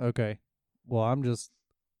couple. Okay. Well,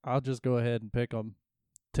 I'll just go ahead and pick them.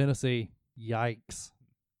 Tennessee. Yikes.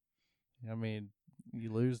 I mean,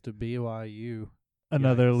 you lose to BYU.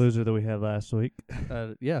 Another loser that we had last week.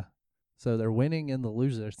 Yeah. So they're winning in the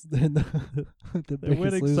losers. They're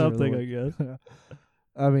winning something, I guess.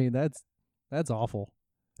 I mean, that's awful.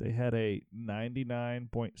 They had a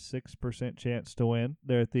 99.6% chance to win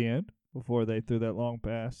there at the end before they threw that long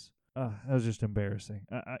pass. That was just embarrassing.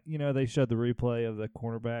 They showed the replay of the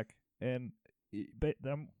cornerback, and it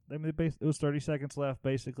was 30 seconds left,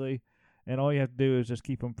 basically, and all you have to do is just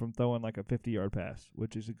keep them from throwing like a 50-yard pass,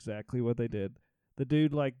 which is exactly what they did. The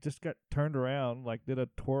dude, just got turned around, did a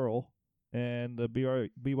twirl, and the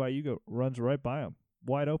BYU runs right by him,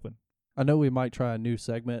 wide open. I know we might try a new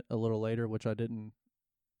segment a little later, which I didn't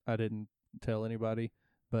tell anybody,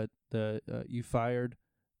 but you fired,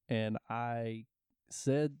 and I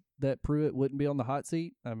said that Pruitt wouldn't be on the hot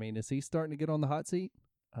seat. I mean, is he starting to get on the hot seat?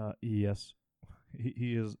 Yes,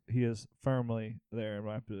 he is firmly there in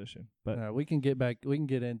my position. But we can get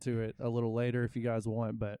into it a little later if you guys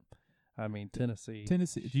want. But I mean, Tennessee. Do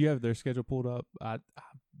you have their schedule pulled up?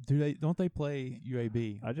 Don't they play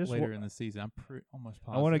UAB later in the season? I'm almost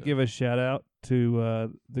positive. I want to give a shout out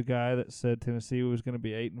to the guy that said Tennessee was going to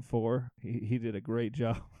be 8-4. He did a great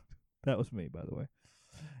job. That was me, by the way.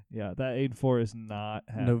 Yeah, that 8-4 is not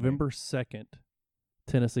happening. November 2nd,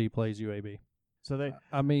 Tennessee plays UAB. So their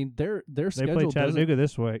schedule. They play Chattanooga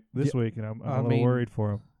this week, and I'm a little worried for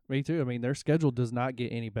them. Me too. I mean, their schedule does not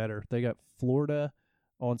get any better. They got Florida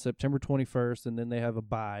on September 21st, and then they have a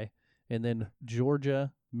bye, and then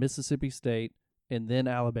Georgia, Mississippi State, and then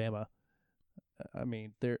Alabama. I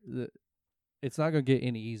mean, it's not going to get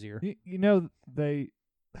any easier.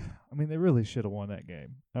 They really should have won that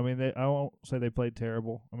game. I mean, I won't say they played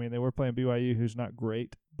terrible. I mean, they were playing BYU, who's not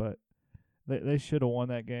great, but they should have won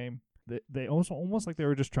that game. They almost like they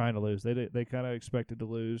were just trying to lose. They kind of expected to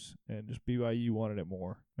lose, and just BYU wanted it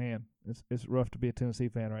more. Man, it's rough to be a Tennessee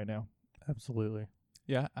fan right now. Absolutely.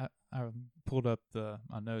 Yeah, I pulled up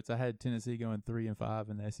my notes. I had Tennessee going 3-5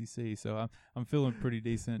 in the SEC, so I'm feeling pretty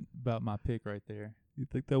decent about my pick right there. You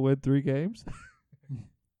think they'll win 3 games?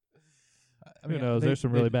 I mean, who knows? There's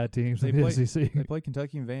some really bad teams in the SEC. They play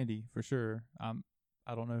Kentucky and Vandy for sure.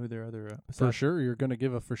 I don't know who their other for sure. You're going to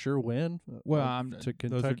give a for sure win. To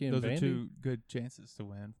Kentucky and Vandy. Those are 2 good chances to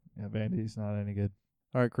win. Yeah, Vandy's not any good.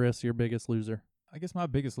 All right, Chris, your biggest loser. I guess my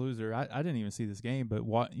biggest loser. I didn't even see this game, but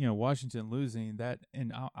Washington losing that,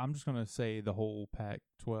 and I'm just going to say the whole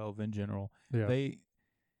Pac-12 in general. Yeah.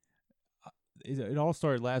 It all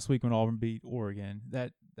started last week when Auburn beat Oregon.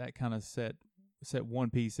 That kind of set one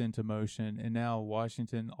piece into motion, and now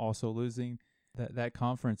Washington also losing. That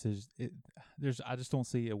conference I just don't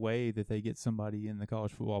see a way that they get somebody in the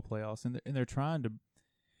college football playoffs, and they're trying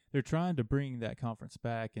to bring that conference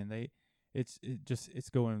back, and it's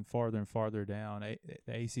going farther and farther down.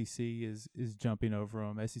 The ACC is jumping over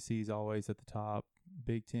them. SEC is always at the top.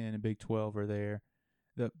 Big 10 and Big 12 are there.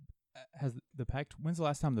 When's the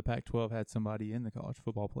last time the Pac-12 had somebody in the college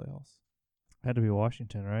football playoffs? Had to be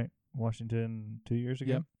Washington, right? Washington 2 years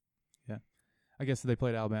ago. Yep. Yeah, I guess they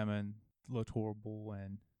played Alabama and looked horrible,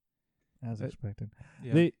 and as expected.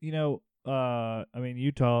 Yeah. I mean,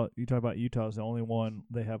 Utah. You talk about Utah is the only one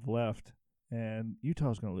they have left, and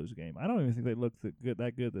Utah's going to lose a game. I don't even think they looked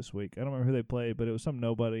that good this week. I don't remember who they played, but it was some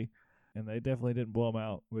nobody, and they definitely didn't blow them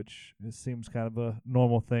out, which it seems kind of a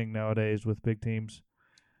normal thing nowadays with big teams.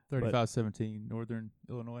 35-17, Northern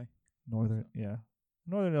Illinois. Northern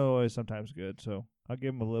Illinois is sometimes good, so I'll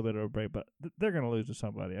give them a little bit of a break, but they're going to lose to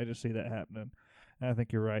somebody. I just see that happening. And I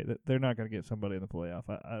think you're right that they're not going to get somebody in the playoff.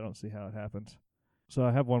 I don't see how it happens. So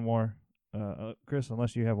I have one more, Chris,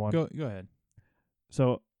 unless you have one. Go ahead.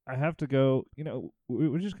 So I have to go.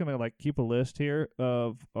 We're just going to keep a list here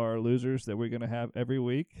of our losers that we're going to have every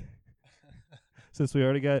week. Since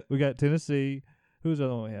we got Tennessee. Who's the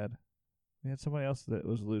other one we had? We had somebody else that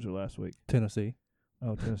was a loser last week. Tennessee.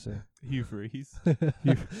 Oh, Tennessee. Hugh Freeze.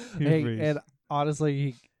 Hugh Hey, Freeze. and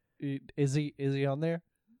honestly, is he on there?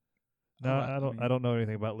 No, I don't know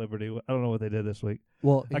anything about Liberty. I don't know what they did this week.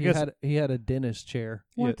 Well, I guess he had a dentist chair.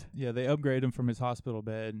 What? Yeah, they upgraded him from his hospital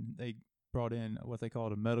bed, and they brought in what they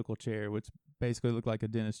called a medical chair, which basically looked like a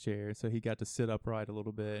dentist chair. So he got to sit upright a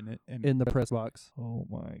little bit and in the press box. Oh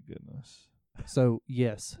my goodness. So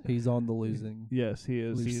yes, he's on the losing. Yes, he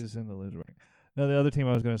is. He is in the loser rank. Now the other team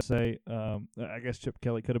I was going to say, I guess Chip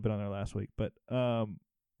Kelly could have been on there last week, but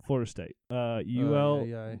Florida State,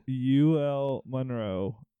 UL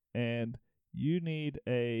Monroe, and you need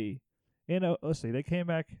let's see, they came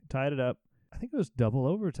back, tied it up. I think it was double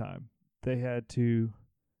overtime. They had to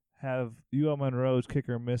have UL Monroe's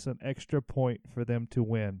kicker miss an extra point for them to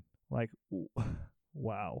win.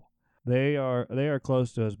 Wow. They are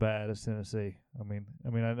close to as bad as Tennessee. I mean,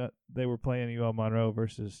 I know they were playing UL Monroe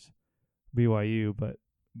versus BYU, but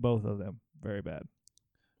both of them very bad.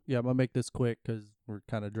 Yeah, I'm gonna make this quick because we're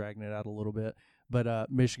kind of dragging it out a little bit. But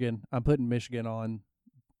Michigan, I'm putting Michigan on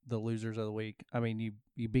the losers of the week. I mean,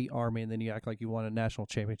 you beat Army and then you act like you won a national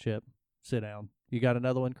championship. Sit down. You got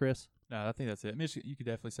another one, Chris? No, I think that's it. Michigan, you could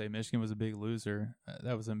definitely say Michigan was a big loser.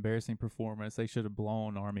 That was an embarrassing performance. They should have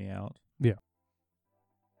blown Army out. Yeah.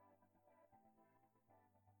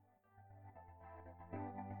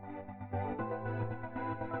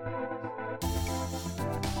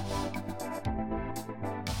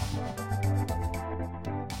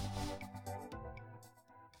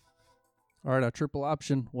 All right, our triple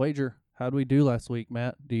option wager. How did we do last week,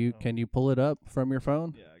 Matt? Can you pull it up from your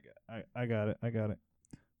phone? Yeah, I got it.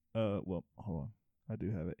 Well, hold on. I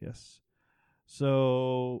do have it. Yes.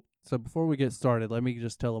 So before we get started, let me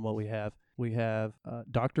just tell them what we have. We have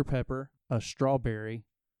Dr. Pepper, a strawberry,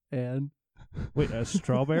 and wait, a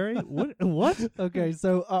strawberry? What? Okay,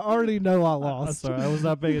 so I already know I lost. I'm sorry, I was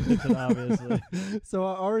not paying attention, obviously. So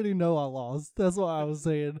I already know I lost. That's why I was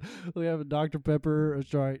saying we have a Dr. Pepper, a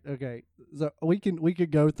strawberry. Okay, so we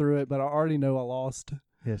could go through it, but I already know I lost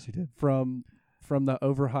Yes, you did. from the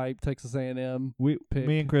overhyped Texas A&M. pick.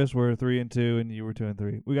 Me and Chris were 3-2, and you were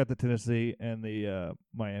 2-3. We got the Tennessee and the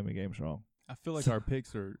Miami games wrong. I feel like our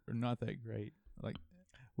picks are not that great. Like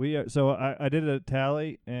We are, so I did a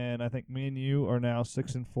tally, and I think me and you are now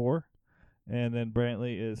 6-4, and then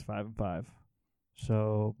Brantley is 5-5.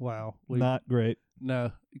 So Wow, not great.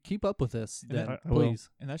 No, keep up with this, And then, I will. please.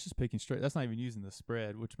 And that's just picking straight. That's not even using the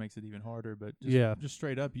spread, which makes it even harder. But just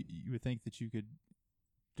straight up, you would think that you could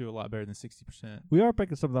do a lot better than 60%. We are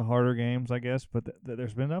picking some of the harder games, I guess, but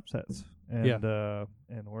there's been upsets, and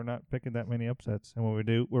and we're not picking that many upsets. And when we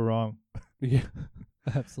do, we're wrong. Yeah,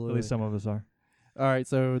 At absolutely. least some of us are. All right,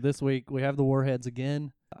 so this week we have the Warheads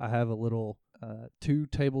again. I have a little 2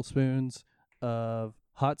 tablespoons of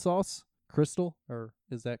hot sauce, Crystal, or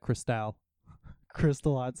is that Cristal?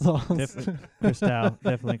 Crystal hot sauce.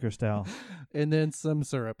 Definitely Cristal. And then some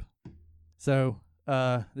syrup. So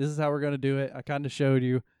this is how we're going to do it. I kind of showed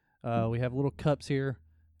you. We have little cups here.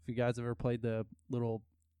 If you guys have ever played the little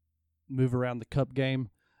move around the cup game.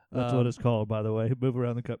 That's what it's called, by the way. Move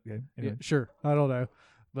around the cup game. Yeah, Anyway, sure. I don't know.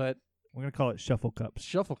 But we're gonna call it shuffle cups.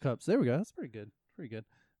 shuffle cups. There we go. That's pretty good. Pretty good.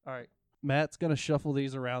 All right. Matt's going to shuffle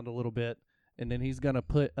these around a little bit, and then he's going to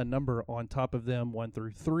put a number on top of them, 1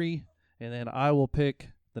 through 3, and then I will pick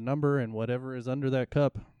the number and whatever is under that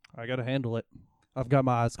cup. I got to handle it. I've got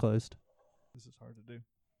my eyes closed. This is hard to do.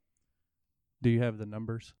 Do you have the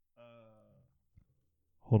numbers?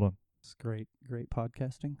 Hold on. It's great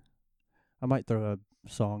podcasting. I might throw a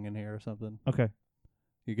song in here or something. Okay.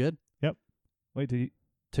 You good? Wait, do you?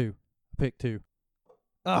 2. Pick 2.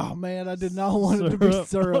 Oh, man, I did not want it to be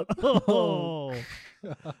syrup. Oh.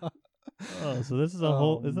 Oh, so this is a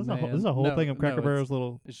whole. Is this a whole? This is a whole No, thing of Cracker no, Barrel's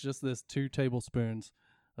little. It's just this 2 tablespoons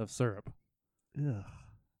of syrup. Ugh.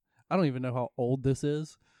 I don't even know how old this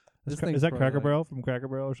is. This Is thing's that probably Cracker like- Barrel from Cracker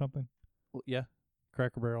Barrel or something? Well, yeah,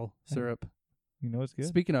 Cracker Barrel Yeah. syrup. You know it's good.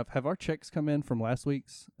 Speaking of, have our checks come in from last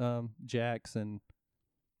week's Jack's and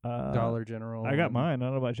Dollar General? I got and- mine. I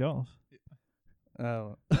don't know about y'all's.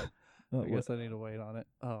 Oh, Oh, I guess I need to wait on it.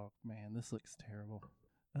 Oh man, this looks terrible.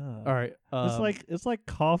 All All right, it's like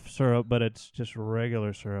cough syrup, but it's just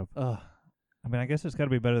regular syrup. I I mean, I guess it's got to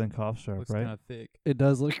be better than cough syrup, Looks right? kind of thick. it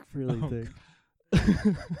does look really Oh, thick.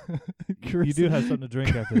 You do have something to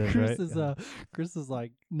drink after this, Chris right? is Chris is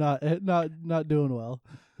like not doing well.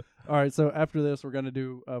 All right, so after this, we're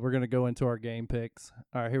gonna go into our game picks.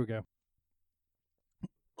 All right, here we go.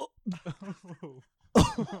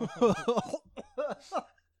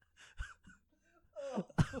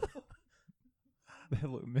 They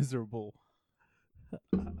look miserable.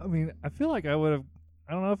 I mean, I feel like I would have.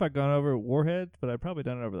 I don't know if I'd gone over Warheads, but I'd probably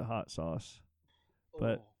done it over the hot sauce.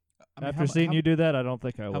 But I mean, after seeing you do that, I don't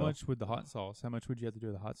think I will. how much would the hot sauce? How much would you have to do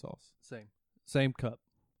with the hot sauce? Same cup.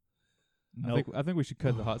 Nope. I think we should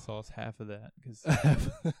cut the hot sauce half of that because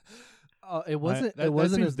It wasn't. that, it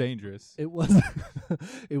wasn't that seems as dangerous. It wasn't.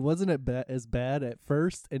 It wasn't as bad at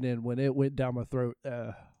first, and then when it went down my throat,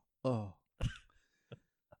 oh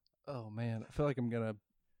man, I feel like I'm gonna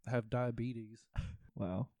have diabetes.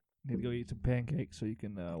 Wow. Need to go eat some pancakes so you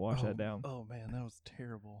can wash that down. Oh man, that was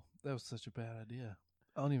terrible. That was such a bad idea.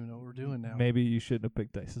 I don't even know what we're doing now. Maybe you shouldn't have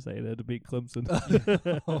picked Texas A&M to beat Clemson.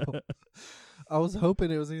 I was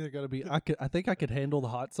hoping it was either gonna be. I think I could handle the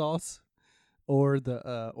hot sauce, or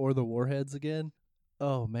the Warheads again.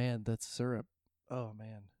 Oh man, that's syrup. Oh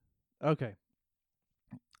man. Okay.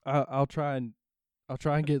 I'll try and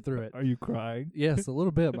get through it. Are you crying? Yes, a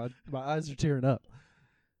little bit. My eyes are tearing up.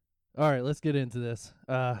 All right, let's get into this.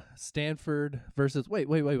 Stanford versus wait.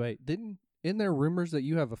 Isn't there rumors that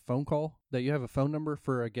you have a phone call, that you have a phone number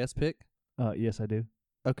for a guest pick? Yes, I do.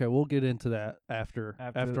 Okay, we'll get into that after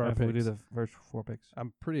our we do picks. the first 4 picks.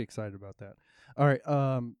 I'm pretty excited about that. All right,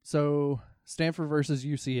 so Stanford versus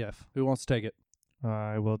UCF. Who wants to take it?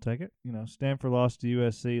 I will take it. Stanford lost to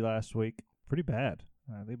USC last week. Pretty bad.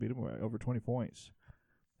 They beat them by over 20 points.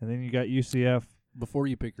 And then you got UCF. Before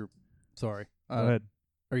you pick your, sorry. Go ahead.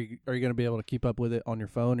 Are you going to be able to keep up with it on your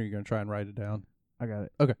phone, or are you going to try and write it down? I got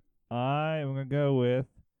it. Okay. I am going to go with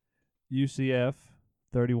UCF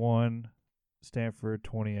 31, Stanford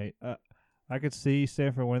 28. I could see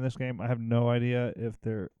Stanford winning this game. I have no idea if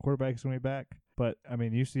their quarterback is going to be back. But, I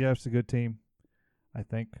mean, UCF's a good team, I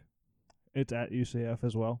think. It's at UCF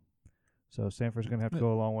as well. So Stanford's going to have to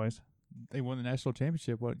go a long ways. They won the national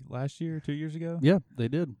championship, last year, 2 years ago? Yeah, they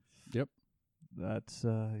did. Yep. That's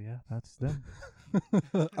that's them.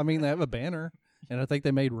 I mean, they have a banner, and I think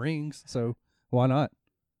they made rings, so why not?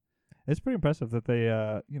 It's pretty impressive that they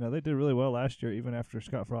they did really well last year, even after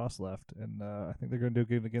Scott Frost left, and I think they're going to do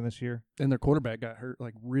good again this year. And their quarterback got hurt,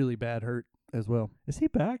 like really bad hurt as well. Is he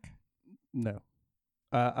back? No.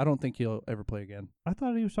 I don't think he'll ever play again. I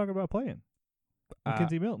thought he was talking about playing.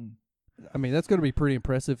 Mackenzie Milton. I mean, that's going to be pretty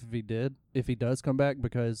impressive if he does come back,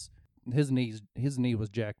 because his knee was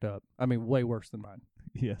jacked up. I mean, way worse than mine.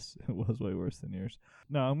 Yes, it was way worse than yours.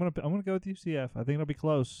 No, I'm gonna go with UCF. I think it'll be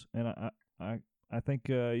close, and I think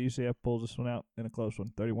UCF pulls this one out in a close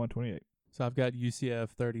one, 31-28. So I've got UCF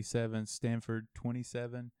 37, Stanford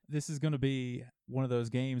 27. This is going to be one of those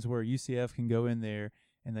games where UCF can go in there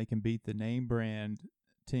and they can beat the name brand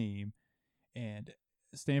team, and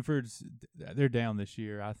they're down this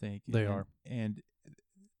year, I think. They are. And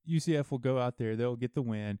UCF will go out there, they'll get the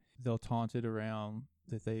win, they'll taunt it around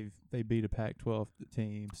that they beat a Pac-12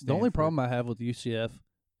 team. Stanford. The only problem I have with UCF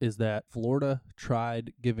is that Florida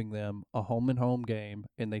tried giving them a home-and-home game,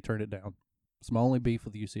 and they turned it down. It's my only beef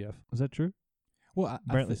with UCF. Is that true? Well,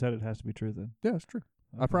 Brantley said it has to be true then. Yeah, it's true.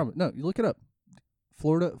 Okay. I promise. No, you look it up.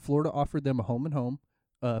 Florida offered them a home-and-home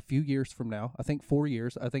a few years from now. I think 4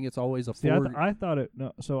 years. I think it's always a 4 See, I thought it.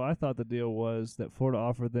 No, so I thought the deal was that Florida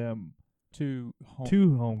offered them two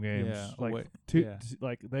home games. Yeah, like yeah.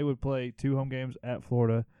 like they would play 2 home games at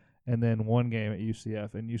Florida, and then 1 game at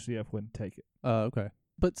UCF, and UCF wouldn't take it. Okay.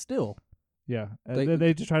 But still. Yeah, They-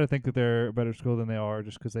 they just try to think that they're a better school than they are,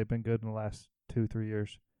 just because they've been good in the last 2-3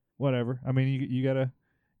 years. Whatever. I mean, you gotta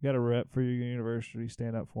rep for your university,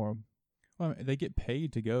 stand up for them. Well, I mean, they get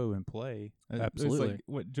paid to go and play. It's Absolutely.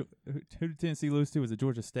 like, who did Tennessee lose to? Was it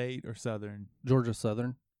Georgia State or Southern? Georgia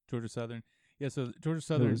Southern. Georgia Southern. Yeah, so Georgia It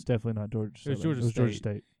Southern. was definitely not Georgia State. was Georgia it was Georgia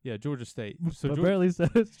State. State. Yeah, Georgia State. So But Georgia, barely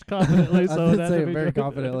said it confidently. So I did it had say to it be very true.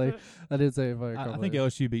 confidently. I did say it very I confidently. think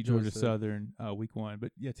LSU beat Georgia Georgia State. Southern week 1,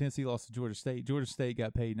 but yeah, Tennessee lost to Georgia State. Georgia State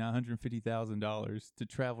got paid $950,000 to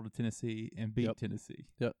travel to Tennessee and beat Yep. Tennessee.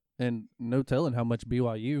 Yep. And no telling how much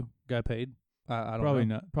BYU got paid. I don't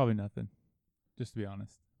know. Probably nothing. Just to be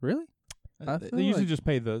honest, Really? I they feel usually like- just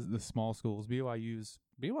pay the small schools. BYU's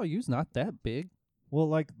BYU's not that big. Well,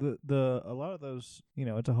 like the a lot of those,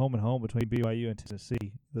 it's a home and home between BYU and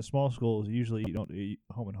Tennessee. The small schools usually you don't do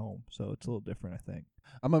home and home, so it's a little different, I think.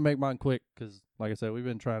 I'm gonna make mine quick because, like I said, we've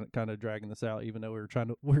been trying to kind of dragging this out, even though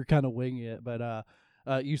we're kind of winging it. But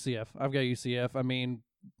UCF, I've got UCF. I mean,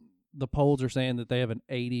 the polls are saying that they have an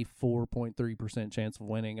 84.3% chance of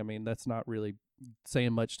winning. I mean, that's not really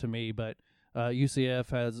saying much to me, but UCF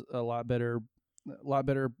has a lot better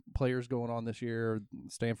players going on this year.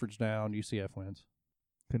 Stanford's down. UCF wins.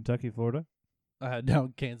 Kentucky, Florida.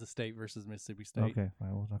 Down Kansas State versus Mississippi State. Okay,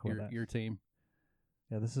 fine, we'll talk about that. Your team.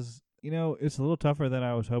 Yeah, this is it's a little tougher than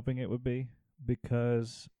I was hoping it would be,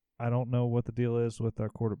 because I don't know what the deal is with our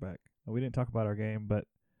quarterback. We didn't talk about our game, but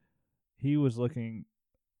he was looking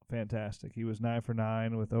fantastic. He was 9 for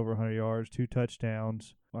 9 with over 100 yards, 2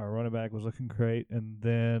 touchdowns. Our running back was looking great, and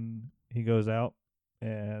then he goes out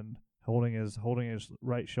and holding his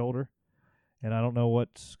right shoulder, and I don't know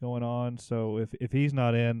what's going on. So if he's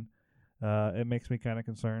not in, it makes me kind of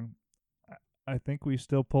concerned. I think we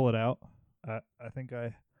still pull it out. I think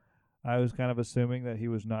I was kind of assuming that he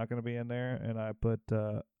was not going to be in there, and I put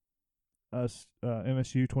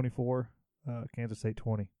MSU 24, Kansas State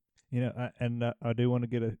 20. I do want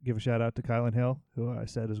to give a shout out to Kylan Hill, who I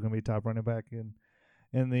said is going to be top running back in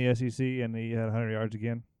the SEC, and he had 100 yards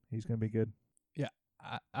again. He's going to be good. Yeah,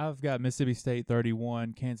 I've got Mississippi State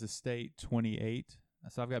 31, Kansas State 28.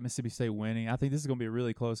 So I've got Mississippi State winning. I think this is going to be a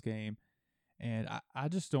really close game, and I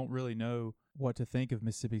just don't really know what to think of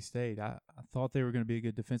Mississippi State. I thought they were going to be a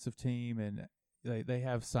good defensive team, and they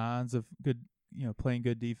have signs of good, playing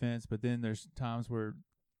good defense, but then there's times where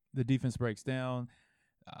the defense breaks down.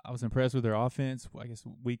 I was impressed with their offense. I guess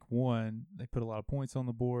week 1 they put a lot of points on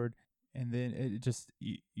the board. and then it just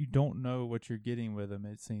you don't know what you're getting with them.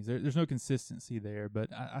 It seems there's no consistency there, but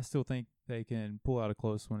I still think they can pull out a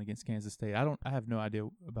close one against Kansas State. I have no idea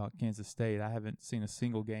about Kansas State. I haven't seen a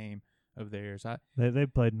single game of theirs. They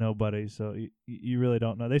played nobody, so you really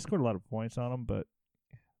don't know. They scored a lot of points on them, but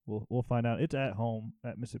we'll find out. It's at home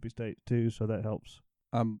at Mississippi State too, so that helps.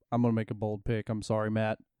 I'm gonna make a bold pick. I'm sorry,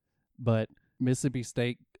 Matt, but Mississippi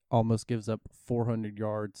State almost gives up 400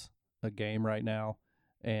 yards a game right now,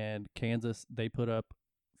 and Kansas, they put up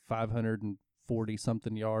 540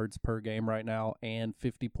 something yards per game right now and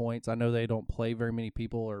 50 points. I know they don't play very many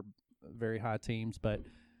people or very high teams, but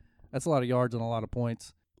that's a lot of yards and a lot of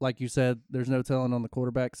points. Like you said, there's no telling on the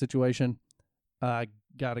quarterback situation. I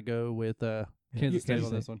got to go with Kansas State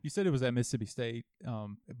on this one. You said it was at Mississippi State,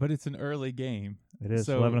 but it's an early game. It is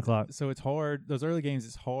 11 o'clock. So it's hard. Those early games,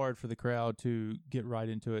 it's hard for the crowd to get right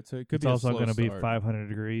into it. So it could It's be also going to be 500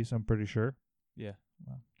 degrees, I'm pretty sure. Yeah.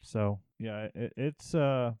 Wow. So, yeah, it's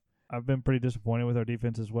I've been pretty disappointed with our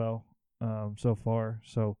defense as well so far.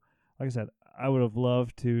 So, like I said, I would have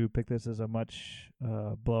loved to pick this as a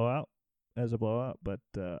blowout, but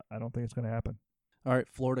I don't think it's going to happen. All right,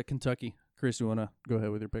 Florida, Kentucky. Chris, you want to go ahead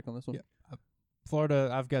with your pick on this one? Yeah. Florida,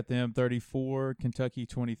 I've got them 34, Kentucky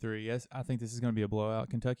 23. Yes, I think this is going to be a blowout.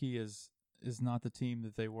 Kentucky is not the team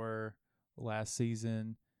that they were last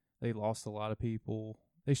season. They lost a lot of people.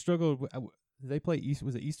 They struggled. They play East.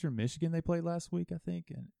 Was it Eastern Michigan they played last week? I think,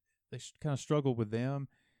 and they kind of struggled with them.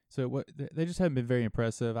 So they just haven't been very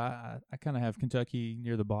impressive. I kind of have Kentucky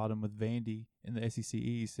near the bottom with Vandy in the SEC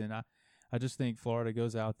East, and I just think Florida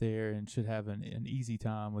goes out there and should have an easy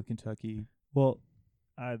time with Kentucky. Well,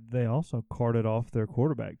 they also carted off their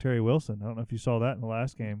quarterback, Terry Wilson. I don't know if you saw that in the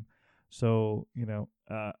last game. So,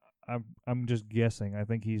 I'm just guessing. I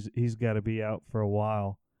think he's got to be out for a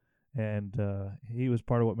while. And he was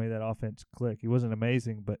part of what made that offense click. He wasn't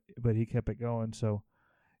amazing, but he kept it going. So,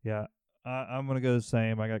 yeah, I'm going to go the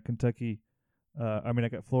same. I got Kentucky. I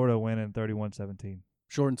got Florida winning 31-17.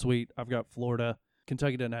 Short and sweet. I've got Florida.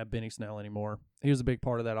 Kentucky doesn't have Benny Snell anymore. He was a big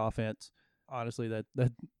part of that offense. Honestly,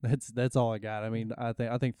 that's all I got. I mean, I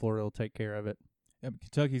think Florida will take care of it. Yeah,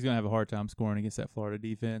 Kentucky's going to have a hard time scoring against that Florida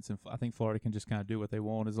defense, and I think Florida can just kind of do what they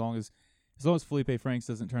want as long as Felipe Franks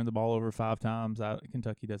doesn't turn the ball over 5 times.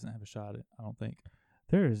 Kentucky doesn't have a shot. I don't think.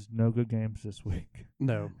 There is no good games this week.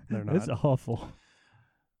 No, they're not. It's awful.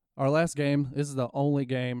 Our last game. This is the only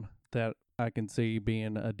game that I can see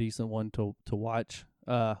being a decent one to watch.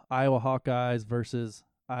 Iowa Hawkeyes versus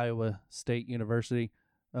Iowa State University.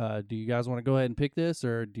 Do you guys want to go ahead and pick this,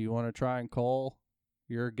 or do you want to try and call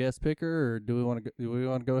your guest picker, or do we want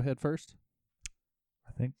to go ahead first?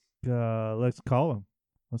 I think let's call him.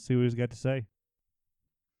 Let's see what he's got to say.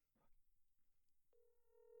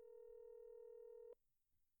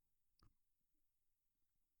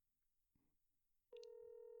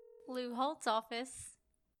 Lou Holt's office.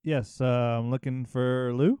 Yes, I'm looking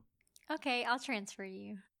for Lou. Okay, I'll transfer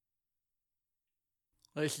you.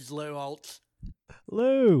 This is Lou Holtz.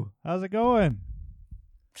 Lou, how's it going?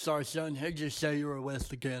 Sorry, son. Who'd you say you were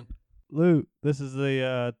with again? Lou, this is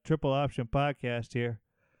the Triple Option Podcast here.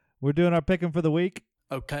 We're doing our picking for the week.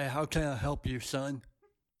 Okay, how can I help you, son?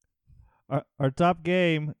 Our top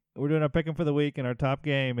game, we're doing our picking for the week, and our top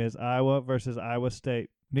game is Iowa versus Iowa State.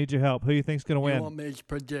 Need your help. Who you think's going to win? You want me to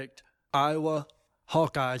predict Iowa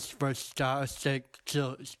Hawkeyes versus Iowa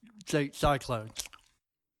State Cyclones?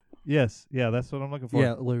 Yes, yeah, that's what I'm looking for.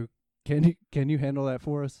 Yeah, Lou, can you handle that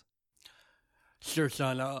for us? Sure,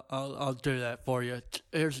 son. I'll do that for you.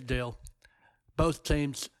 Here's the deal. Both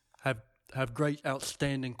teams have great,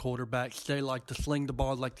 outstanding quarterbacks. They like to sling the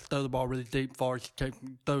ball, like to throw the ball really deep, throw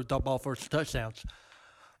the ball for touchdowns.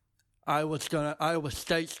 Iowa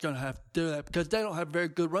State's gonna have to do that because they don't have a very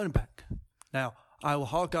good running back. Now, Iowa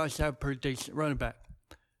Hawkeyes have a pretty decent running back.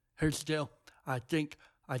 Here's the deal. I think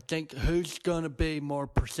who's gonna be more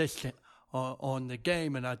persistent on the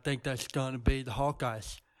game, and I think that's gonna be the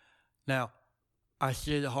Hawkeyes. Now, I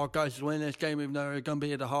see the Hawkeyes win this game, even though they're gonna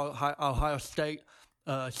be at the Ohio State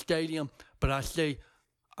stadium, but I see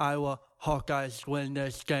Iowa Hawkeyes win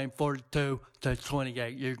this game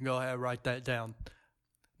 42-28. You can go ahead and write that down.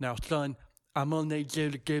 Now, son, I'm gonna need you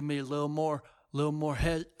to give me a little more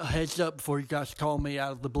heads up before you guys call me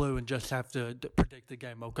out of the blue and just have to predict the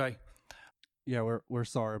game, okay? Yeah, we're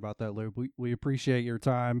sorry about that, Lou. We appreciate your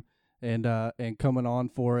time and coming on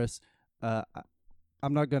for us.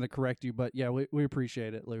 I'm not going to correct you, but yeah, we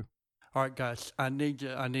appreciate it, Lou. All right, guys. I need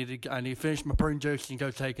to finish my prune juice and go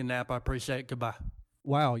take a nap. I appreciate it. Goodbye.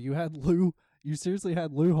 Wow, you had Lou. You seriously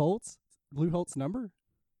had Lou Holtz? Lou Holt's number?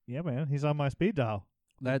 Yeah, man. He's on my speed dial.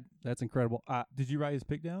 That's incredible. Did you write his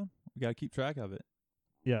pick down? We got to keep track of it.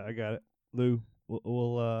 Yeah, I got it. Lou,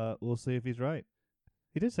 we'll see if he's right.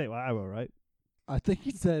 He did say Iowa, right? I think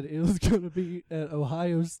he said it was going to be at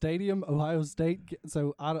Ohio Ohio State.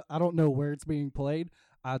 So I don't know where it's being played.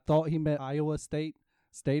 I thought he meant Iowa State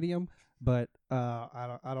Stadium, but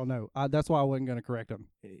I don't know. That's why I wasn't going to correct him.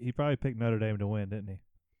 He probably picked Notre Dame to win, didn't he?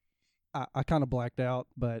 I kind of blacked out,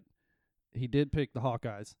 but he did pick the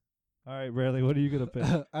Hawkeyes. All right, Bradley, what are you gonna pick?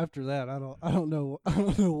 After that, I don't know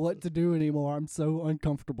what to do anymore. I'm so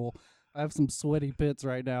uncomfortable. I have some sweaty pits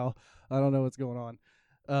right now. I don't know what's going on.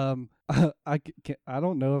 I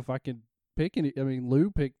don't know if I can pick any. I mean, Lou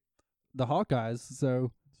picked the Hawkeyes,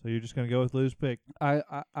 so You're just gonna go with Lou's pick.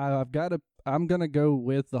 I'm gonna go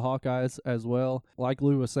with the Hawkeyes as well. Like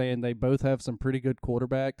Lou was saying, they both have some pretty good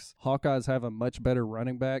quarterbacks. Hawkeyes have a much better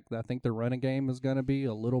running back. I think their running game is gonna be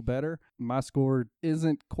a little better. My score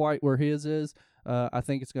isn't quite where his is. I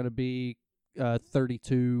think it's gonna be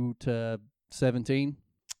 32-17.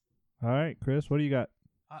 All right, Chris, what do you got?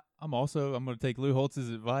 I'm going to take Lou Holtz's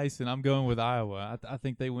advice, and I'm going with Iowa. I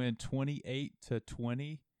think they win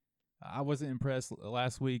 28-20. I wasn't impressed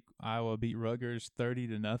last week. Iowa beat Rutgers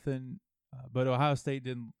 30-0. But Ohio State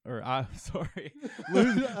didn't, or I sorry,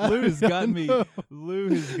 Lou has got me. Lou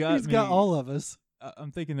has got me. He's got all of us.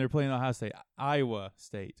 I'm thinking they're playing Ohio State. Iowa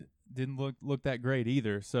State didn't look that great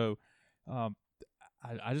either. So, I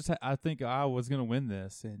think Iowa's going to win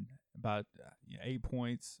this in about 8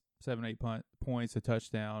 points, 7-8 points, a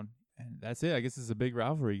touchdown, and that's it. I guess it's a big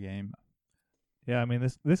rivalry game. Yeah, I mean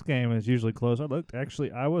this game is usually close. I looked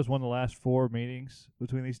actually. Iowa's won the last 4 meetings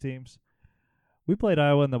between these teams. We played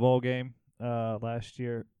Iowa in the bowl game last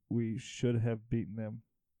year. We should have beaten them,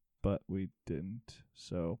 but we didn't.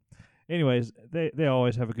 So, anyways, they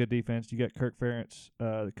always have a good defense. You got Kirk Ferentz,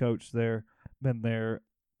 the coach there, been there.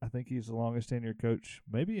 I think he's the longest tenured coach,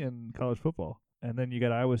 maybe in college football. And then you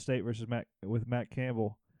got Iowa State versus Matt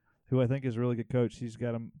Campbell, who I think is a really good coach. He's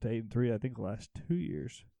got them to 8-3. I think the last 2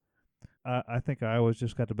 years. I think Iowa's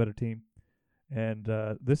just got the better team. And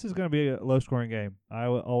this is going to be a low-scoring game.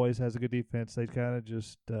 Iowa always has a good defense. They kind of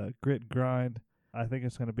just grit and grind. I think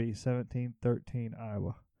it's going to be 17-13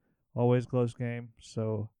 Iowa. Always close game.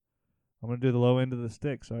 So I'm going to do the low end of the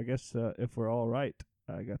stick. So I guess if we're all right,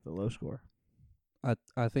 I got the low score. I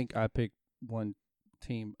think I picked one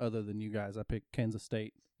team other than you guys. I picked Kansas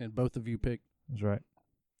State, and both of you picked. That's right.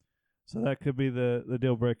 So that could be the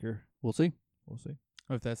deal breaker. We'll see. We'll see.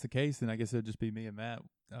 Well, if that's the case, then I guess it'll just be me and Matt.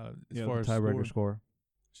 As Yeah, far the as tiebreaker score.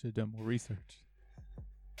 should have done more research.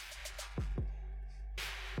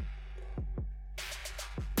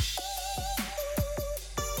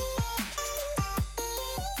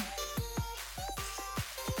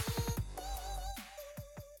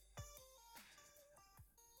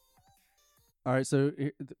 All right, so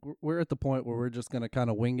we're at the point where we're just going to kind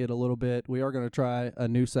of wing it a little bit. We are going to try a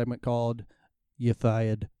new segment called "You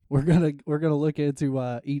Fired." We're gonna look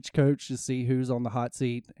into each coach to see who's on the hot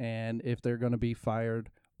seat and if they're going to be fired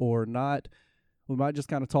or not. We might just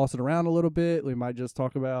kind of toss it around a little bit. We might just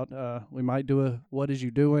talk about. We might do a "What is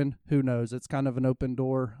you doing?" Who knows? It's kind of an open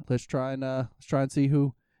door. Let's try and see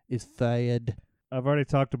who is fired. I've already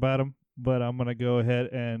talked about him, but I'm gonna go ahead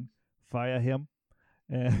and fire him.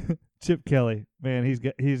 And Chip Kelly, man, he's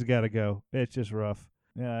got to go. It's just rough.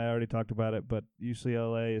 Yeah, I already talked about it, but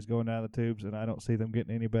UCLA is going down the tubes, and I don't see them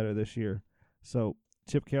getting any better this year. So,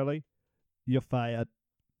 Chip Kelly, you're fired.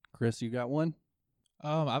 Chris, you got one?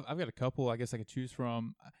 I've got a couple I guess I could choose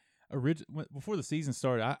from. Before the season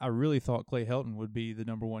started, I really thought Clay Helton would be the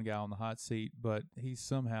number one guy on the hot seat, but he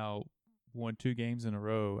somehow won 2 games in a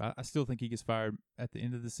row. I still think he gets fired at the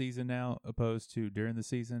end of the season now, opposed to during the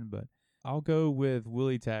season, but I'll go with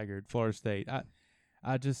Willie Taggart, Florida State.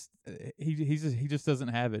 He just doesn't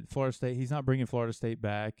have it. Florida State, he's not bringing Florida State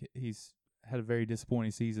back. He's had a very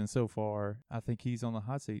disappointing season so far. I think he's on the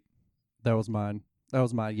hot seat. That was mine. That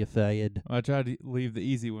was my you fired. I tried to leave the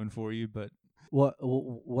easy one for you, but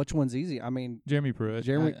Which one's easy? I mean, Jeremy Pruitt.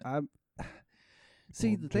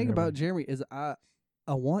 See, the thing about Jeremy is I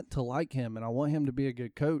want to like him and I want him to be a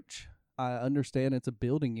good coach. I understand it's a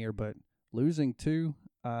building year, but losing 2,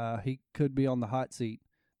 he could be on the hot seat.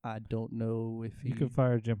 I don't know if You could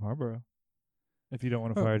fire Jim Harbaugh if you don't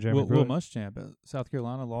want to fire Jeremy Will Pruitt. Muschamp, South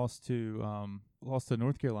Carolina lost to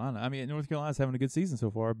North Carolina. I mean, North Carolina's having a good season so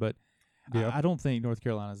far, but Yeah. I don't think North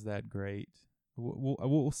Carolina's that great.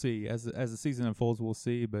 We'll see as the season unfolds. We'll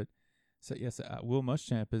see, but yes, Will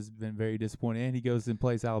Muschamp has been very disappointing, and he goes and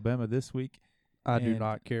plays Alabama this week. I do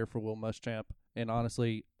not care for Will Muschamp, and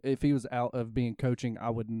honestly, if he was out of being coaching, I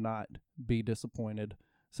would not be disappointed.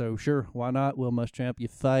 So sure, why not? Will Muschamp, you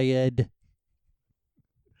fired.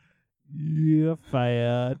 You're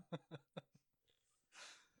fired.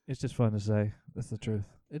 It's just fun to say. That's the truth.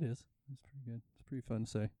 It is. It's pretty good. It's pretty fun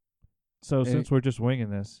to say. So Hey. since we're just winging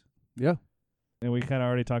this, Yeah. and we kind of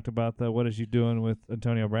already talked about the what is you doing with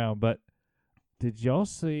Antonio Brown, but did y'all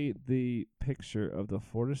see the picture of the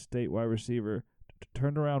Florida State wide receiver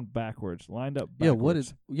turned around backwards, lined up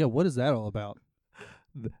backwards? What is that all about?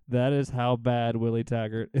 That is how bad Willie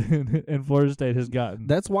Taggart in Florida State has gotten.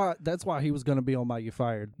 That's why he was going to be on my You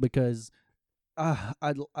Fired, because I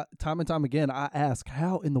time and time again I ask,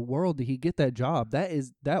 how in the world did he get that job?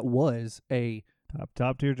 That was a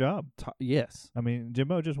top tier job. yes, I mean,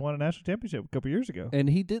 Jimbo just won a national championship a couple years ago. and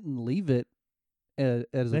he didn't leave it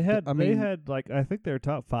as They had like I think they're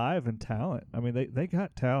top 5 in talent. I mean, they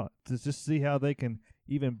got talent to just see how they can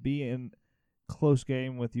even be in close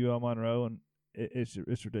game with UL Monroe, and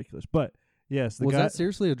it's ridiculous. But yes, was that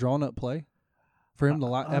seriously a drawn up play for him to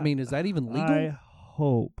lie? I mean, is that even legal? I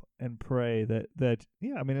hope and pray that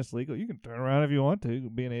yeah. I mean, it's legal. You can turn around if you want to,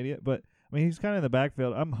 be an idiot. But I mean, he's kind of in the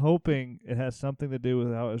backfield. I'm hoping it has something to do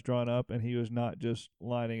with how it was drawn up, and he was not just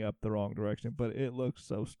lining up the wrong direction. But it looks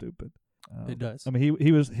so stupid. It does. I mean,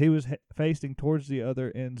 he was facing towards the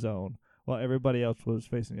other end zone while everybody else was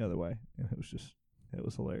facing the other way, and it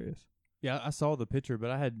was hilarious. Yeah, I saw the picture,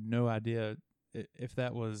 but I had no idea if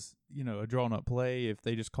that was, a drawn-up play, if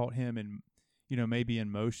they just caught him in, maybe in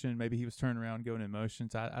motion. Maybe he was turning around going in motion.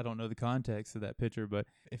 So I don't know the context of that picture, but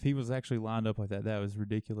if he was actually lined up like that, that was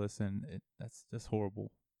ridiculous, and that's just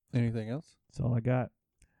horrible. Anything else? That's all I got.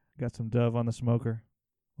 Got some dove on the smoker.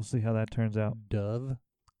 We'll see how that turns out. Dove.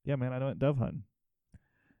 Yeah, man, I went dove hunting.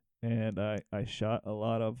 And I shot a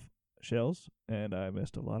lot of shells, and I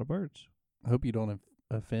missed a lot of birds. I hope you don't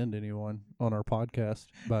offend anyone on our podcast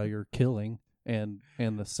by your killing and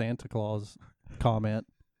the Santa Claus comment.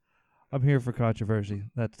 I'm here for controversy.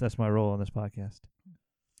 That's my role on this podcast.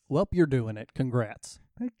 Well, you're doing it. Congrats.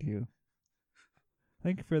 Thank you.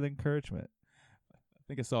 Thank you for the encouragement. I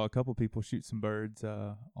think I saw a couple people shoot some birds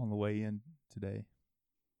on the way in today.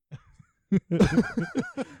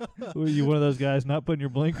 Were you one of those guys not putting your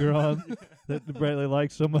blinker on that Bradley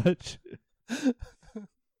likes so much?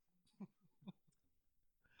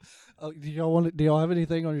 Oh, do y'all have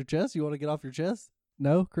anything on your chest? You want to get off your chest?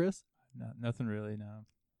 No, Chris? No, nothing really, no.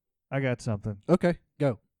 I got something. Okay,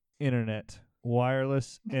 go. Internet.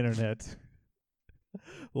 Wireless internet.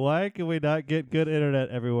 Why can we not get good internet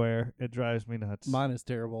everywhere? It drives me nuts. Mine is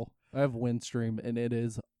terrible. I have Windstream, and it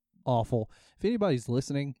is awful. If anybody's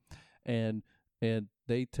listening and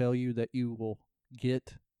they tell you that you will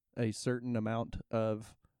get a certain amount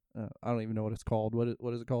of I don't even know what it's called. What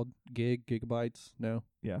is it called? Gigabytes? No.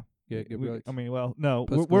 Yeah. Gigabytes. No.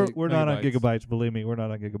 Plus We're not on megabytes. gigabytes. Believe me, we're not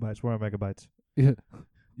on gigabytes. We're on megabytes. Yeah.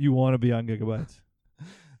 You want to be on gigabytes.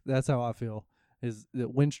 That's how I feel. Is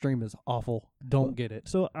that Windstream is awful. Don't get it.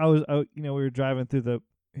 So we were driving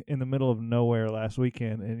in the middle of nowhere last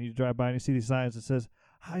weekend, and you drive by and you see these signs that says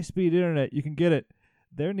high-speed internet. You can get it.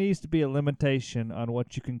 There needs to be a limitation on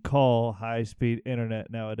what you can call high-speed internet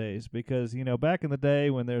nowadays, because back in the day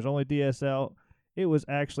when there's only DSL, it was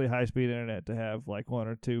actually high-speed internet to have like 1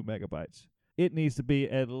 or 2 megabytes. It needs to be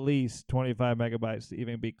at least 25 megabytes to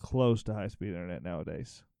even be close to high-speed internet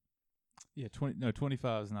nowadays. Yeah,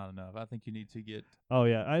 25 is not enough. I think you need to get. Oh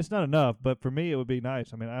yeah, it's not enough, but for me it would be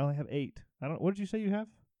nice. I mean, I only have 8. What did you say you have?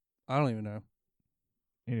 I don't even know.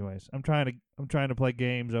 Anyways, I'm trying to play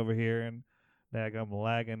games over here, and I'm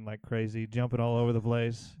lagging like crazy, jumping all over the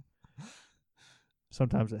place.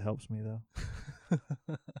 Sometimes it helps me though.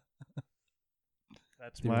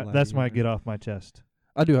 That's my get off my chest.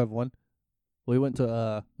 I do have one. We went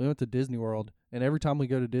to Disney World, and every time we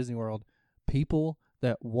go to Disney World, people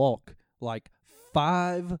that walk like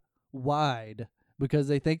 5 wide because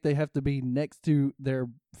they think they have to be next to their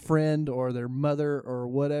friend or their mother or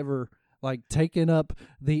whatever, like taking up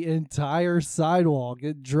the entire sidewalk.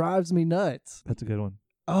 It drives me nuts. That's a good one.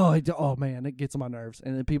 Oh man, it gets on my nerves.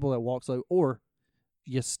 And then people that walk slow, or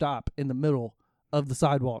you stop in the middle of the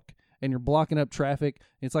sidewalk and you're blocking up traffic.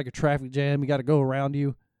 It's like a traffic jam. You got to go around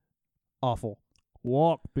you. Awful.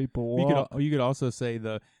 Walk, people, walk. You could also say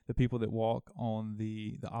the people that walk on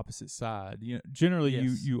the opposite side. Generally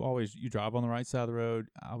Yes. you always drive on the right side of the road.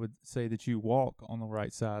 I would say that you walk on the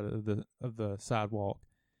right side of the sidewalk,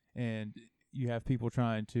 and you have people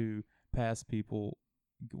trying to pass people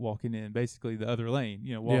walking in basically the other lane.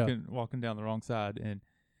 Walking down the wrong side, and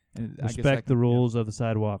I guess Respect the rules of the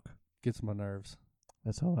sidewalk. Gets my nerves.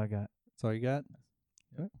 That's all I got. That's all you got?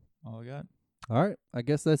 All I got. All right. I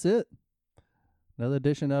guess that's it. Another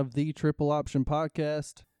edition of the Triple Option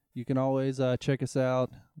Podcast. You can always check us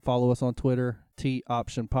out. Follow us on Twitter, T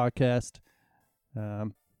Option Podcast.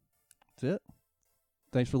 That's it.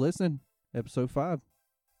 Thanks for listening. Episode 5.